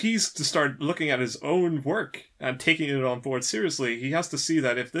 And if he's to start looking at his own work and taking it on board seriously, he has to see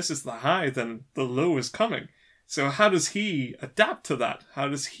that if this is the high, then the low is coming. So how does he adapt to that? How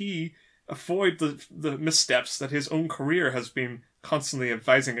does he avoid the missteps that his own career has been constantly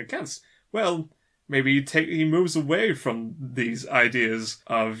advising against? Well, maybe he moves away from these ideas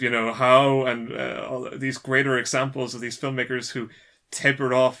of, how, and all these greater examples of these filmmakers who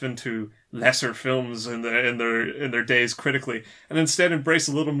tapered off into lesser films in their days critically, and instead embrace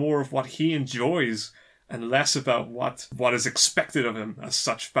a little more of what he enjoys and less about what is expected of him as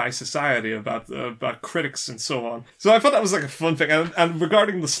such by society, about critics and so on. So I thought that was like a fun thing. And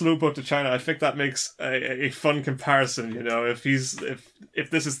regarding the slow boat to China, I think that makes a fun comparison. You know, if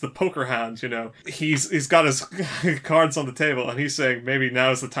this is the poker hand, you know, he's got his cards on the table and he's saying maybe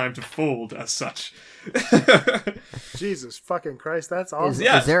now's the time to fold as such. Jesus fucking Christ, that's awesome.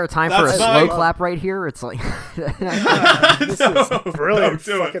 Is there a time for a slow clap right here? It's like this is brilliant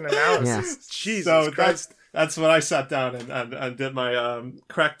fucking analysis. Yeah. Jesus Christ. That's what I sat down and did my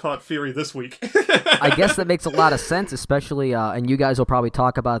crackpot theory this week. I guess that makes a lot of sense, especially, and you guys will probably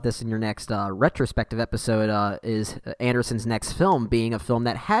talk about this in your next retrospective episode, is Anderson's next film being a film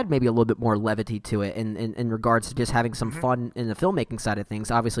that had maybe a little bit more levity to it in regards to just having some fun in the filmmaking side of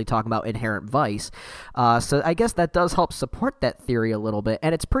things, obviously talking about Inherent Vice. So I guess that does help support that theory a little bit,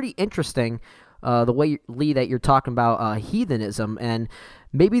 and it's pretty interesting the way, Lee, that you're talking about heathenism, and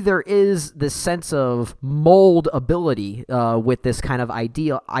maybe there is this sense of mold ability with this kind of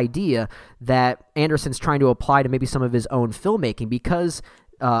idea that Anderson's trying to apply to maybe some of his own filmmaking, because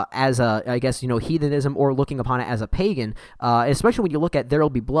as a, I guess, you know, heathenism or looking upon it as a pagan, especially when you look at There'll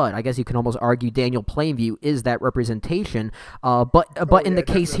Be Blood. I guess you can almost argue Daniel Plainview is that representation. But in the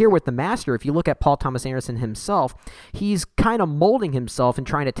case here with The Master, if you look at Paul Thomas Anderson himself, he's kind of molding himself and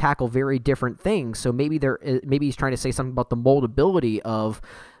trying to tackle very different things. So maybe he's trying to say something about the moldability of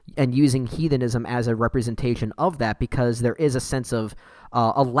and using heathenism as a representation of that, because there is a sense of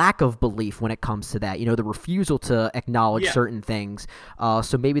a lack of belief when it comes to that, you know, the refusal to acknowledge certain things.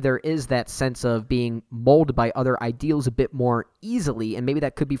 So maybe there is that sense of being molded by other ideals a bit more easily, and maybe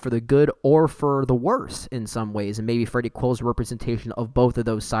that could be for the good or for the worse in some ways, and maybe Freddie Quill's representation of both of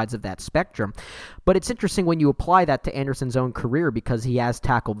those sides of that spectrum. But it's interesting when you apply that to Anderson's own career, because he has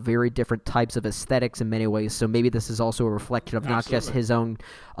tackled very different types of aesthetics in many ways, so maybe this is also a reflection of not just his own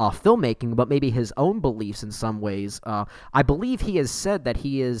filmmaking, but maybe his own beliefs in some ways. I believe he has said that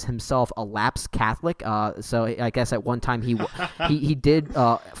he is himself a lapsed Catholic, so I guess at one time he did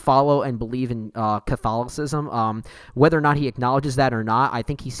follow and believe in Catholicism. Whether or not he acknowledges that or not, I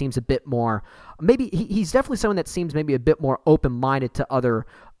think he seems a bit more, maybe he's definitely someone that seems maybe a bit more open-minded to other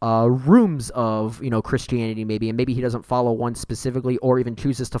rooms of, you know, Christianity maybe, and maybe he doesn't follow one specifically or even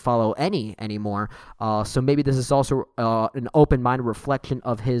chooses to follow any anymore. So maybe this is also an open-minded reflection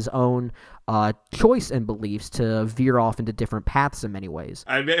of his own choice and beliefs to veer off into different paths in many ways.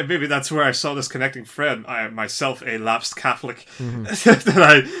 Maybe that's where I saw this connecting thread. I am myself a lapsed Catholic.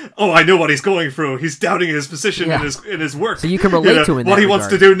 That I know what he's going through. He's doubting his position in his work. So you can relate to him in what that he regard. wants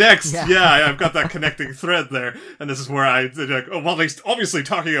to do next. Yeah, I've got that connecting thread there, and this is where he's obviously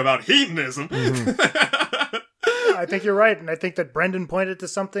talking about hedonism. I think you're right, and I think that Brendan pointed to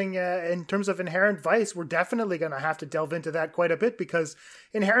something in terms of Inherent Vice. We're definitely going to have to delve into that quite a bit, because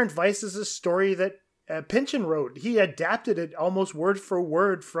Inherent Vice is a story that Pynchon wrote. He adapted it almost word for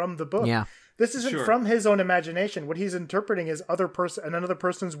word from the book. Yeah. This isn't from his own imagination. What he's interpreting is another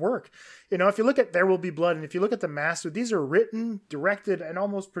person's work. You know, if you look at There Will Be Blood, and if you look at The Master, these are written, directed, and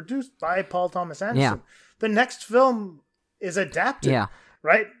almost produced by Paul Thomas Anderson. Yeah. The next film is adapted. Yeah.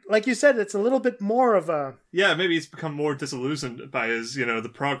 Right? Like you said, it's a little bit more of a... Yeah, maybe he's become more disillusioned by his, you know, the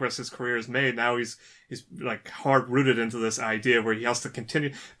progress his career has made. Now he's like hard-rooted into this idea where he has to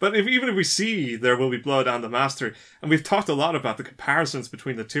continue. But even if we see There Will Be Blood and The Master, and we've talked a lot about the comparisons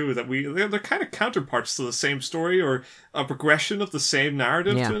between the two, that they're kind of counterparts to the same story, or a progression of the same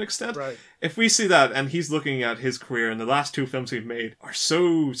narrative to an extent. Right. If we see that, and he's looking at his career, and the last two films he's made are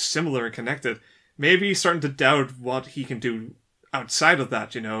so similar and connected, maybe he's starting to doubt what he can do outside of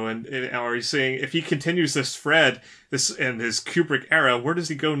that, you know, or he's saying if he continues this thread, this in his Kubrick era, where does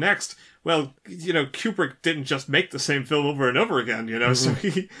he go next? Well, you know, Kubrick didn't just make the same film over and over again, you know, so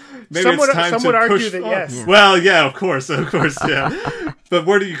maybe it's time to argue push that, on. yes. Well, yeah, of course, yeah. But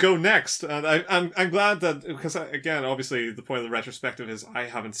where do you go next? And I'm glad that, because again, obviously the point of the retrospective is I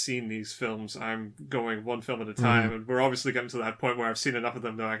haven't seen these films. I'm going one film at a time, and we're obviously getting to that point where I've seen enough of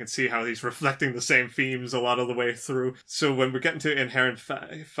them that I can see how he's reflecting the same themes a lot of the way through. So when we're getting to Inherent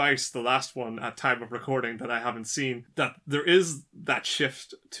Vice, the last one at time of recording that I haven't seen, that there is that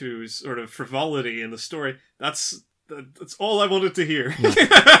shift to sort of frivolity in the story. That's all I wanted to hear.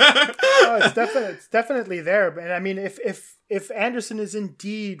 It's definitely there. And I mean, if Anderson is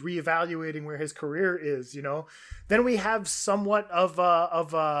indeed reevaluating where his career is, you know, then we have somewhat of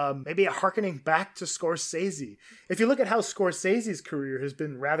maybe a harkening back to Scorsese. If you look at how Scorsese's career has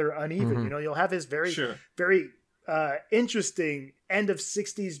been rather uneven, you know, you'll have his very interesting end of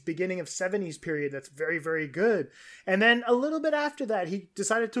 60s, beginning of 70s period that's very, very good. And then a little bit after that, he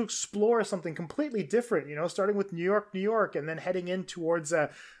decided to explore something completely different, you know, starting with New York, and then heading in towards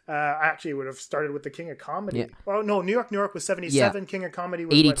Actually, it would have started with the King of Comedy. Yeah. Oh, no, New York was 77. Yeah. King of Comedy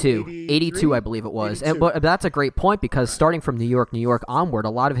was 82. what, 82, I believe it was. 82. But that's a great point because starting from New York onward, a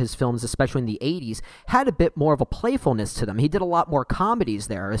lot of his films, especially in the 80s, had a bit more of a playfulness to them. He did a lot more comedies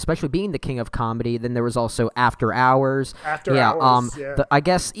there, especially being the King of Comedy. Then there was also After Hours. I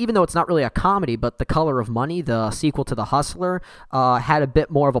guess, even though it's not really a comedy, but The Color of Money, the sequel to The Hustler, had a bit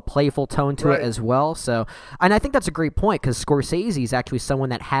more of a playful tone to it as well. So, and I think that's a great point because Scorsese is actually someone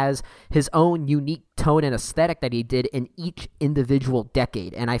that has his own unique tone and aesthetic that he did in each individual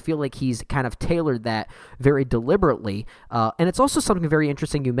decade, and I feel like he's kind of tailored that very deliberately. And it's also something very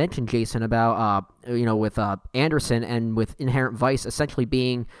interesting you mentioned, Jason, about with Anderson and with Inherent Vice essentially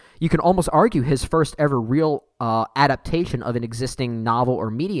being, you can almost argue, his first ever real adaptation of an existing novel or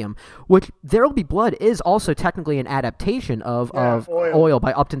medium, which There'll Be Blood is also technically an adaptation of Oil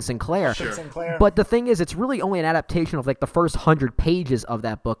by Upton Sinclair. Sinclair. But the thing is, it's really only an adaptation of like the first 100 pages of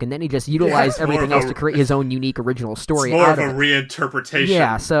that book, and then he just utilized everything else to create his own unique original story. It's more of a reinterpretation.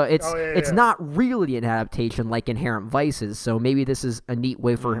 Yeah, so it's not really an adaptation like Inherent Vices. So maybe this is a neat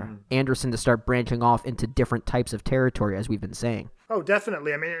way for Anderson to start branching off into different types of territory, as we've been saying. Oh,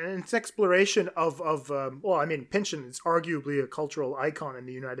 definitely. I mean, it's exploration of Pynchon is arguably a cultural icon in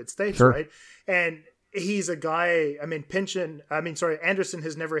the United States, right? And he's a guy, Anderson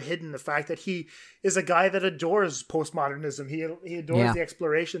has never hidden the fact that he is a guy that adores postmodernism. He adores the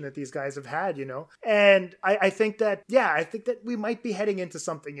exploration that these guys have had, And I think that we might be heading into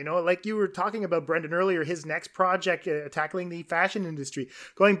something, like you were talking about, Brendan, earlier, his next project tackling the fashion industry,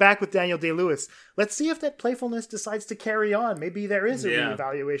 going back with Daniel Day-Lewis. Let's see if that playfulness decides to carry on. Maybe there is a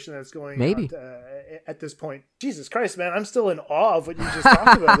reevaluation that's going on at this point. Jesus Christ, man, I'm still in awe of what you just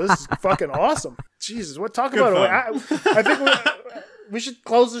talked about. This is fucking awesome. Jesus, talk about it. I think we should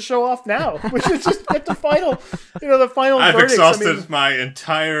close the show off now. We should just get the final, I've verdicts. exhausted my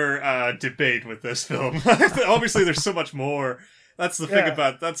entire debate with this film. Obviously, there's so much more. That's the thing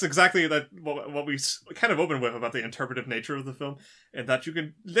about, that's exactly what we kind of opened with about the interpretive nature of the film, and that you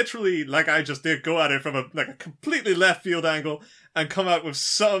can literally, like I just did, go at it from a completely left field angle and come out with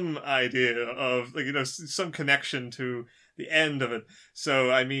some idea of, some connection to the end of it.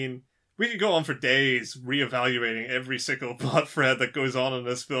 So, I mean, we could go on for days reevaluating every single plot thread that goes on in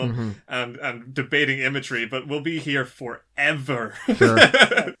this film and debating imagery, but we'll be here forever. Sure.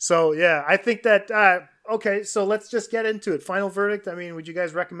 So, yeah, I think that, okay, so let's just get into it. Final verdict. I mean, would you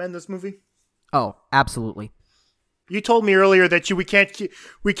guys recommend this movie? Oh, absolutely. You told me earlier that we can't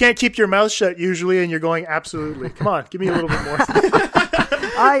keep your mouth shut usually, and you're going absolutely. Come on, give me a little bit more.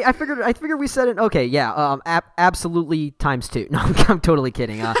 I figured we said it. Okay, yeah, absolutely times 2. No, I'm totally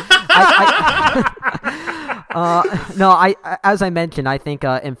kidding. As I mentioned, I think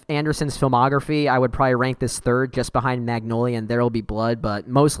in Anderson's filmography, I would probably rank this third, just behind Magnolia and There'll Be Blood, but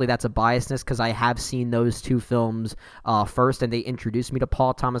mostly that's a biasness because I have seen those two films first, and they introduced me to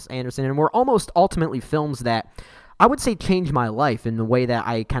Paul Thomas Anderson, and were almost ultimately films that I would say changed my life in the way that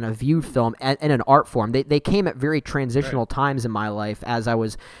I kind of viewed film in an art form. They came at very transitional times in my life as I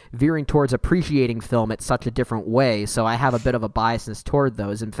was veering towards appreciating film at such a different way, so I have a bit of a biasness toward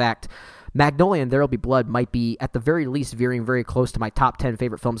those. In fact, Magnolia and There'll Be Blood might be, at the very least, veering very close to my top 10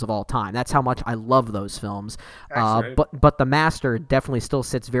 favorite films of all time. That's how much I love those films. But The Master definitely still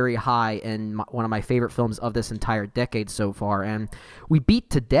sits very high in one of my favorite films of this entire decade so far. And we beat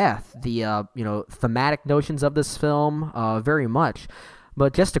to death the thematic notions of this film very much.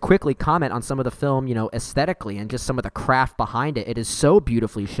 But just to quickly comment on some of the film, aesthetically and just some of the craft behind it, it is so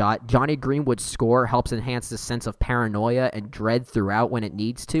beautifully shot. Johnny Greenwood's score helps enhance the sense of paranoia and dread throughout when it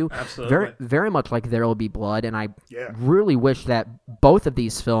needs to. Absolutely. Very, very much like There'll Be Blood, and I really wish that both of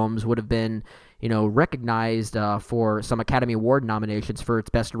these films would have been, recognized for some Academy Award nominations for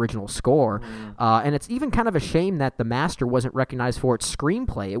its Best Original Score. And it's even kind of a shame that The Master wasn't recognized for its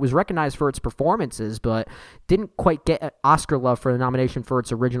screenplay. It was recognized for its performances, but didn't quite get Oscar love for the nomination for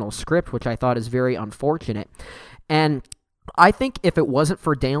its original script, which I thought is very unfortunate. And I think if it wasn't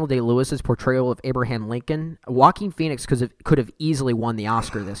for Daniel Day-Lewis's portrayal of Abraham Lincoln, Joaquin Phoenix could have easily won the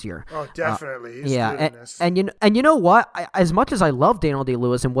Oscar this year. Oh, definitely. He's good in this. And you know what? As much as I love Daniel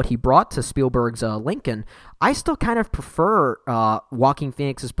Day-Lewis and what he brought to Spielberg's Lincoln, I still kind of prefer Joaquin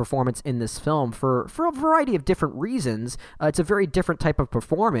Phoenix's performance in this film for a variety of different reasons. It's a very different type of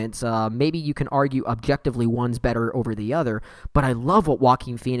performance. Maybe you can argue objectively one's better over the other, but I love what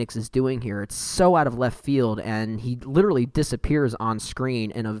Joaquin Phoenix is doing here. It's so out of left field, and he literally disappears on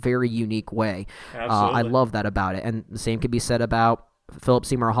screen in a very unique way. I love that about it. And the same could be said about Philip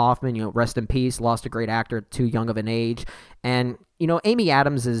Seymour Hoffman, rest in peace, lost a great actor at too young of an age. And, Amy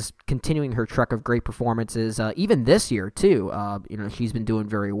Adams is continuing her trek of great performances, even this year, too. She's been doing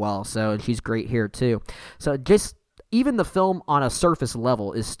very well, and she's great here, too. So just even the film on a surface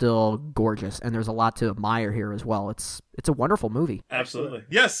level is still gorgeous, and there's a lot to admire here as well. It's a wonderful movie. Absolutely.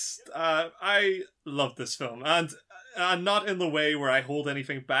 Yes, I love this film, and not in the way where I hold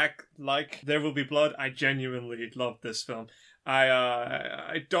anything back like There Will Be Blood. I genuinely love this film.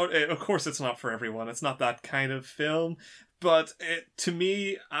 I don't, of course it's not for everyone. It's not that kind of film. But to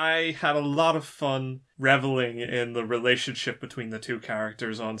me, I had a lot of fun reveling in the relationship between the two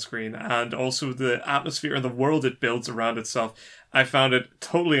characters on screen, and also the atmosphere and the world it builds around itself. I found it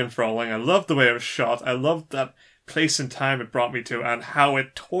totally enthralling. I loved the way it was shot. I loved that place and time it brought me to, and how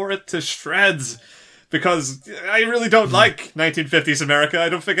it tore it to shreds. Because I really don't like 1950s America. I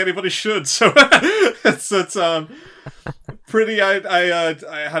don't think anybody should. So it's pretty.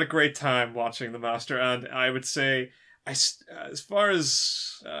 I had a great time watching The Master, and I would say, as far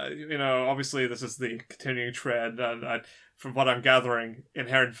as obviously this is the continuing trend, and from what I'm gathering,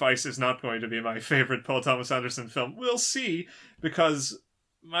 Inherent Vice is not going to be my favorite Paul Thomas Anderson film. We'll see, because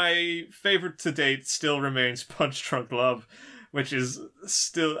my favorite to date still remains Punch Drunk Love, which is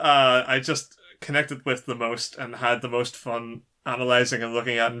still I just connected with the most and had the most fun analyzing and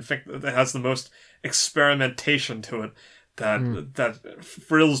looking at, and think that it has the most experimentation to it that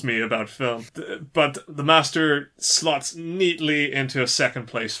thrills me about film. But The Master slots neatly into a second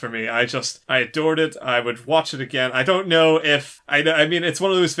place for me. I adored it. I would watch it again. I don't know if I mean, it's one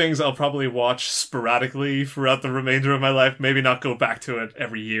of those things I'll probably watch sporadically throughout the remainder of my life. Maybe not go back to it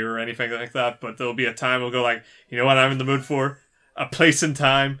every year or anything like that, but there'll be a time I'll go like, you know what I'm in the mood for? A place and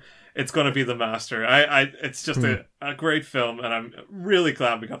time. It's going to be The Master. It's just a great film, and I'm really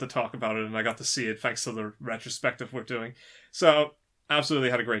glad we got to talk about it, and I got to see it thanks to the retrospective we're doing. So,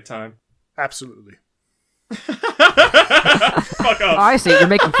 absolutely had a great time. Absolutely. Fuck off. Oh, I see. You're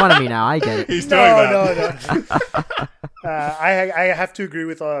making fun of me now. I get it. He's doing that. No. I have to agree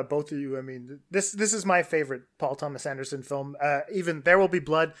with both of you. I mean, this is my favorite Paul Thomas Anderson film. Even There Will Be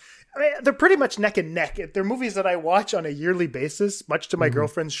Blood. I mean, they're pretty much neck and neck. They're movies that I watch on a yearly basis, much to my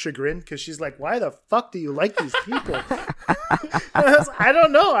girlfriend's chagrin, because she's like, "Why the fuck do you like these people?" I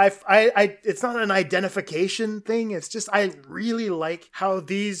don't know. I it's not an identification thing. It's just I really like how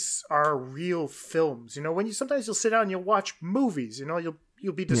these are real films. When sometimes you'll sit down and you'll watch movies.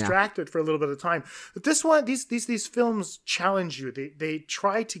 You'll be distracted for a little bit of time. But this one, these films challenge you. They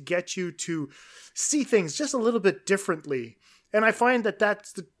try to get you to see things just a little bit differently. And I find that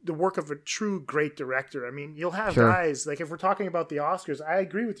that's the work of a true great director. I mean, you'll have guys, like if we're talking about the Oscars, I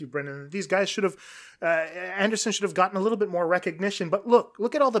agree with you, Brendan. These guys should have, Anderson should have gotten a little bit more recognition. But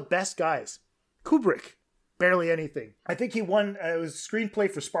look at all the best guys. Kubrick, barely anything. I think he won, it was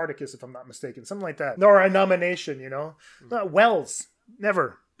screenplay for Spartacus, if I'm not mistaken. Something like that. Or a nomination, Wells,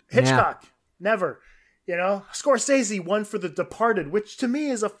 never. Hitchcock, never. Scorsese won for The Departed, which to me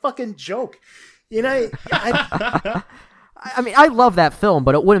is a fucking joke. I mean, I love that film,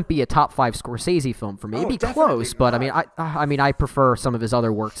 but it wouldn't be a top 5 Scorsese film for me. It'd be close, but I prefer some of his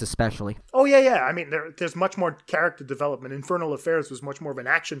other works, especially. Oh yeah. I mean, there's much more character development. Infernal Affairs was much more of an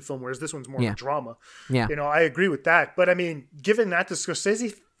action film, whereas this one's more of a drama. Yeah. I agree with that. But I mean, given that to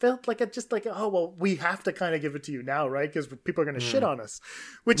Scorsese, felt like oh well, we have to kind of give it to you now, right? Because people are going to shit on us,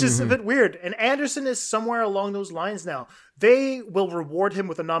 which is a bit weird. And Anderson is somewhere along those lines now. They will reward him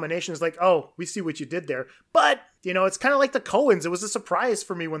with a nomination. It's like, oh, we see what you did there. But it's kind of like the Coens. It was a surprise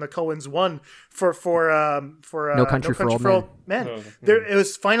for me when the Coens won for No Country for Old Men. It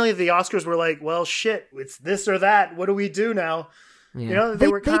was finally the Oscars were like, well, shit, it's this or that. What do we do now? Yeah. They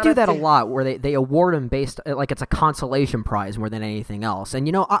do that a lot, where they award them based like it's a consolation prize more than anything else.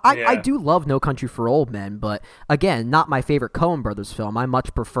 And I do love No Country for Old Men, but again, not my favorite Coen Brothers film. I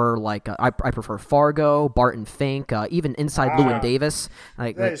much prefer I prefer Fargo, Barton Fink, even Inside Llewyn Davis.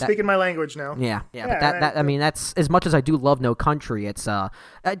 Speaking my language now. Yeah. But that I mean, that's as much as I do love No Country. It's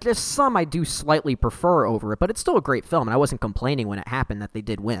just some I do slightly prefer over it, but it's still a great film, and I wasn't complaining when it happened that they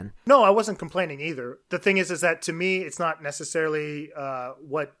did win. No, I wasn't complaining either. The thing is that to me, it's not necessarily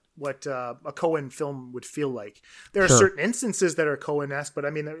what a Coen film would feel like. There are certain instances that are Coen-esque, but I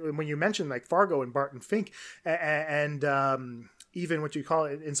mean, when you mention like Fargo and Barton Fink and even what you call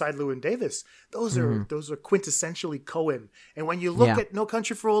it Inside Llewyn Davis, those are quintessentially Coen. And when you look at No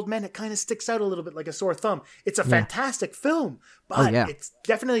Country for Old Men, it kind of sticks out a little bit like a sore thumb. It's a fantastic film, but it's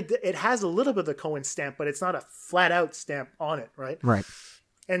definitely, it has a little bit of the Coen stamp, but it's not a flat out stamp on it, right? Right.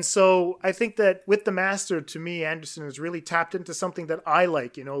 And so I think that with The Master, to me, Anderson has really tapped into something that I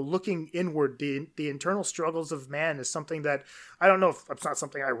like, looking inward. The internal struggles of man is something that, I don't know if it's not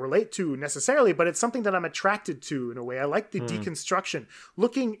something I relate to necessarily, but it's something that I'm attracted to in a way. I like the deconstruction,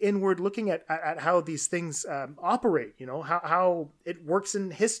 looking inward, looking at how these things operate, how it works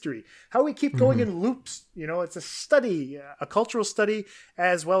in history, how we keep going in loops. It's a study, a cultural study,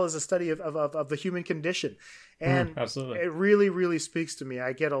 as well as a study of the human condition. And it really, really speaks to me.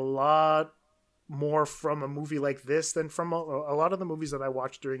 I get a lot more from a movie like this than from a lot of the movies that I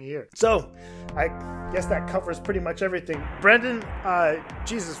watched during the year. So I guess that covers pretty much everything. Brendan,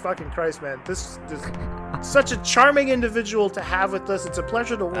 Jesus fucking Christ, man. This is such a charming individual to have with us. It's a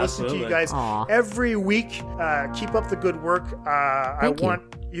pleasure to listen to you guys every week. Keep up the good work. I want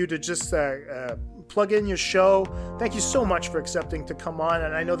you to just plug in your show. Thank you so much for accepting to come on.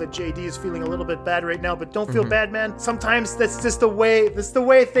 And I know that JD is feeling a little bit bad right now, but don't feel bad, man. Sometimes that's just the way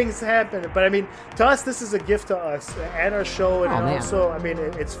things happen. But I mean, to us, this is a gift to us and our show. And also, I mean,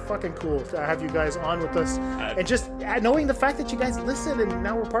 it's fucking cool to have you guys on with us. And just knowing the fact that you guys listen and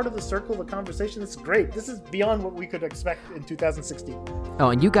now we're part of the circle of the conversation, it's great. This is beyond what we could expect in 2016. Oh,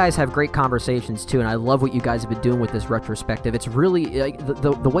 and you guys have great conversations too. And I love what you guys have been doing with this retrospective. It's really like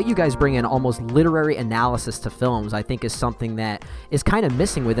the way you guys bring in almost literary analysis to films, I think, is something that is kind of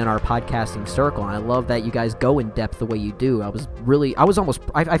missing within our podcasting circle. And I love that you guys go in depth the way you do. I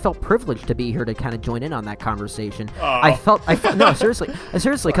felt privileged to be here to kind of join in on that conversation. I felt no,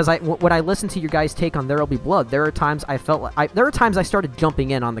 seriously, because when I listened to your guys' take on There'll Be Blood, there are times I started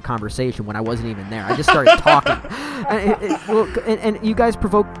jumping in on the conversation when I wasn't even there. I just started talking, and you guys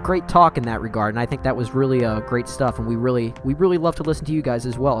provoked great talk in that regard, and I think that was really great stuff. And we really love to listen to you guys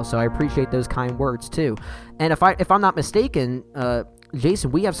as well. So I appreciate those kind words too. And if I'm not mistaken,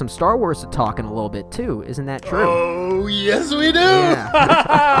 Jason, we have some Star Wars to talk in a little bit too. Isn't that true? Oh, yes we do.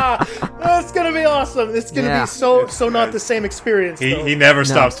 Yeah. That's gonna be awesome. It's gonna be so not the same experience. He never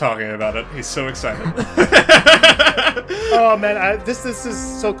stops talking about it. He's so excited. Oh man, this is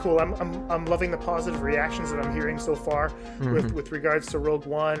so cool. I'm loving the positive reactions that I'm hearing so far with regards to Rogue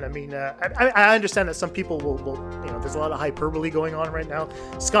One. I mean, I understand that some people will there's a lot of hyperbole going on right now.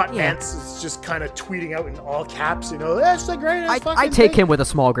 Scott Nance is just kind of tweeting out in all caps, that's the greatest fucking I take him with a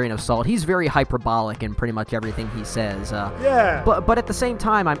small grain of salt. He's very hyperbolic in pretty much everything he says. But at the same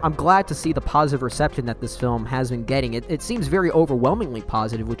time, I'm glad to see the positive reception that this film has been getting. It seems very overwhelmingly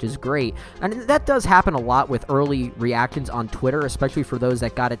positive, which is great. And that does happen a lot with early reactions on Twitter, especially for those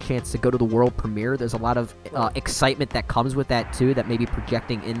that got a chance to go to the world premiere. There's a lot of excitement that comes with that too, that may be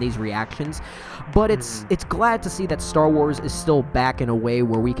projecting in these reactions. But it's glad to see that Star Wars is still back in a way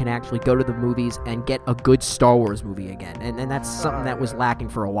where we can actually go to the movies and get a good Star Wars movie again. And that's something that was lacking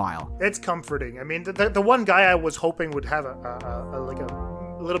for a while. It's comforting. I mean, the one guy I was hoping would have a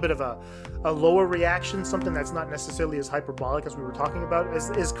little bit of a lower reaction, something that's not necessarily as hyperbolic as we were talking about,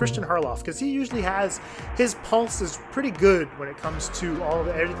 is Christian Harloff, because he usually has his pulse is pretty good when it comes to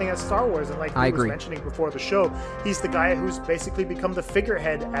everything that's Star Wars. And like he was mentioning before the show, he's the guy who's basically become the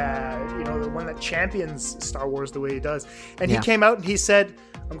figurehead, the one that champions Star Wars the way he does. And he came out and he said,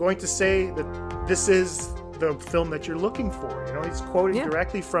 I'm going to say that this is the film that you're looking for. He's quoting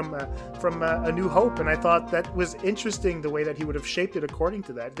directly from A New Hope, and I thought that was interesting the way that he would have shaped it according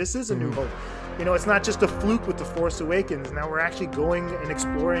to that. This is A New Hope. It's not just a fluke with The Force Awakens. Now we're actually going and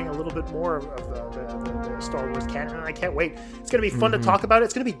exploring a little bit more of the Star Wars canon, and I can't wait. It's going to be fun to talk about it.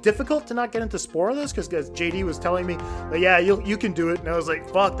 It's going to be difficult to not get into spoilers, because JD was telling me that, you can do it, and I was like,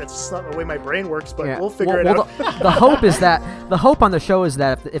 fuck, that's just not the way my brain works, but we'll figure it out. The hope on the show is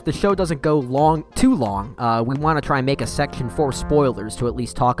that if the show doesn't go too long, we want to try and make a section for spoilers to at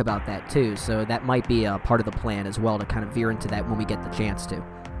least talk about that too. So that might be a part of the plan as well, to kind of veer into that when we get the chance to.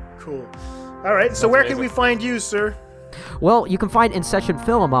 Cool. All right. So where can we find you, sir? Well, you can find In Session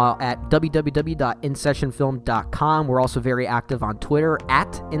Film at www.insessionfilm.com. We're also very active on Twitter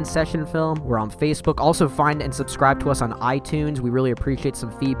at In Session Film. We're on Facebook. Also find and subscribe to us on iTunes. We really appreciate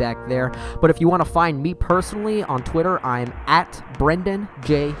some feedback there. But if you want to find me personally on Twitter, I'm at Brendan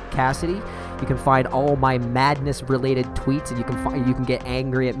J. Cassidy. You can find all my madness-related tweets, and you can get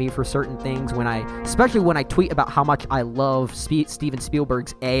angry at me for certain things especially when I tweet about how much I love Steven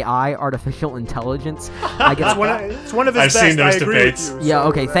Spielberg's AI, artificial intelligence. I get it's one of his best. I've seen those debates. Yeah.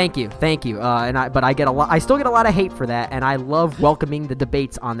 Okay. Thank you. But I get a lot. I still get a lot of hate for that, and I love welcoming the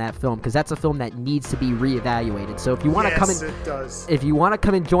debates on that film, because that's a film that needs to be reevaluated. So if you want to if you want to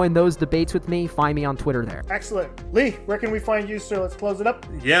come and join those debates with me, find me on Twitter there. Excellent. Lee, where can we find you, sir? Let's close it up.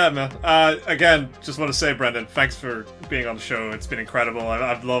 Yeah, man. Again, just want to say, Brendan, thanks for being on the show. It's been incredible.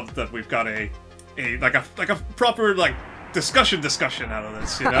 I've loved that we've got a proper discussion out of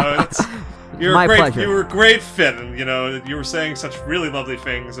this. You know, you're My a great, pleasure. you were a great fit, and you know, you were saying such really lovely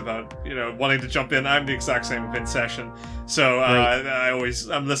things about, you know, wanting to jump in. I'm the exact same in session, so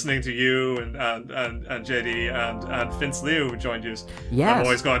I'm listening to you and JD and Vince Liu who joined you. Yes. I'm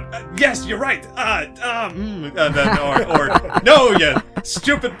always going, yes, you're right. And then or no, you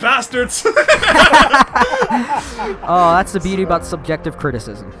stupid bastards. Oh, that's the beauty about subjective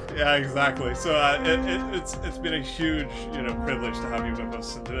criticism. Yeah, exactly. So it's been a huge, you know, privilege to have you with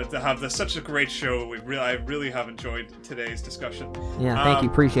us and to have such a great show. I really have enjoyed today's discussion. Yeah, thank you.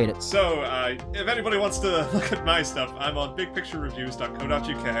 Appreciate it. So if anybody wants to look at my stuff, I'm on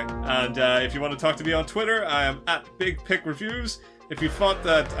bigpicturereviews.co.uk, and if you want to talk to me on Twitter, I am at BigPicReviews. If you thought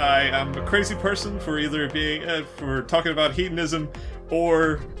that I am a crazy person for either being for talking about hedonism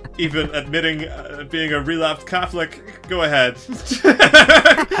or even admitting being a relapsed Catholic, go ahead.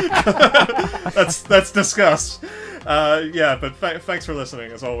 Let's discuss. Yeah, but thanks for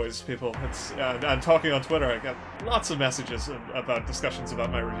listening as always, people. And talking on Twitter, I get lots of messages about discussions about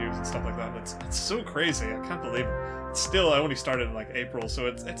my reviews and stuff like that. And it's so crazy. I can't believe it. Still, I only started in like April, so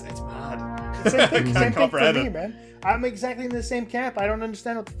it's mad. Same thing for me, man. I'm exactly in the same camp. I don't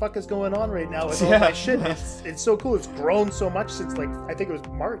understand what the fuck is going on right now with all my shit. It's so cool. It's grown so much since, like, I think it was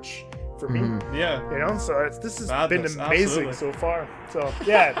March for me. Yeah. You know, so this has Madness, been amazing absolutely. so far. So,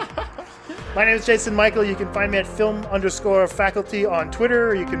 yeah. My name is Jason Michael. You can find me at film_faculty on Twitter,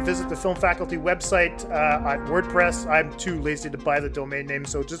 or you can visit the Film Faculty website at WordPress. I'm too lazy to buy the domain name,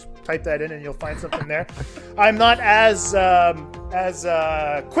 so just type that in and you'll find something there. I'm not as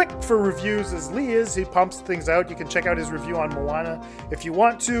quick for reviews as Lee is. He pumps things out. You can check out his review on Moana if you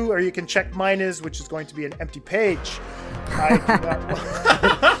want to, or you can check mine which is going to be an empty page.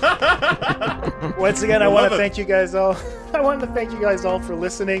 Once again, I want to thank you guys all. I want to thank you guys all for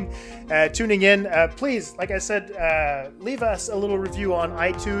listening, tuning in. Please, like I said, leave us a little review on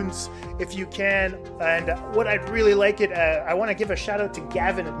iTunes if you can. And what I'd really like I want to give a shout out to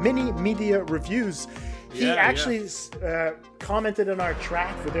Gavin at Mini Media Reviews. He actually commented on our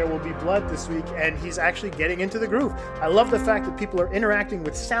track for There Will Be Blood this week, and he's actually getting into the groove. I love the fact that people are interacting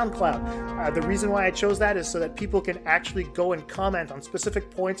with SoundCloud. The reason why I chose that is so that people can actually go and comment on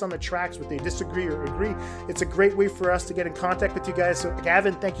specific points on the tracks, whether they disagree or agree. It's a great way for us to get in contact with you guys. So,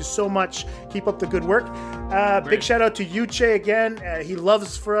 Gavin, thank you so much. Keep up the good work. Big shout out to Yuche again. He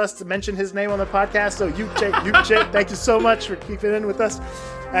loves for us to mention his name on the podcast. So, Yuche, thank you so much for keeping in with us.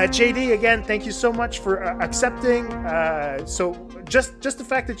 JD, again, thank you so much for accepting. So just the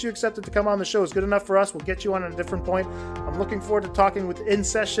fact that you accepted to come on the show is good enough for us. We'll get you on at a different point. I'm looking forward to talking with In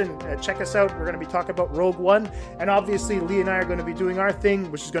Session. Check us out. We're going to be talking about Rogue One. And obviously, Lee and I are going to be doing our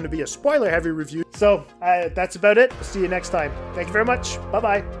thing, which is going to be a spoiler-heavy review. So that's about it. We'll see you next time. Thank you very much.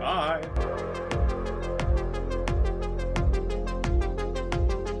 Bye-bye. Bye.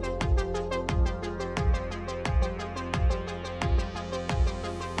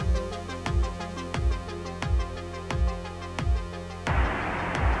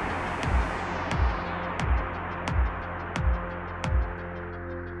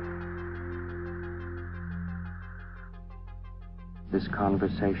 This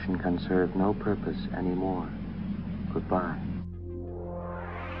conversation can serve no purpose anymore. Goodbye.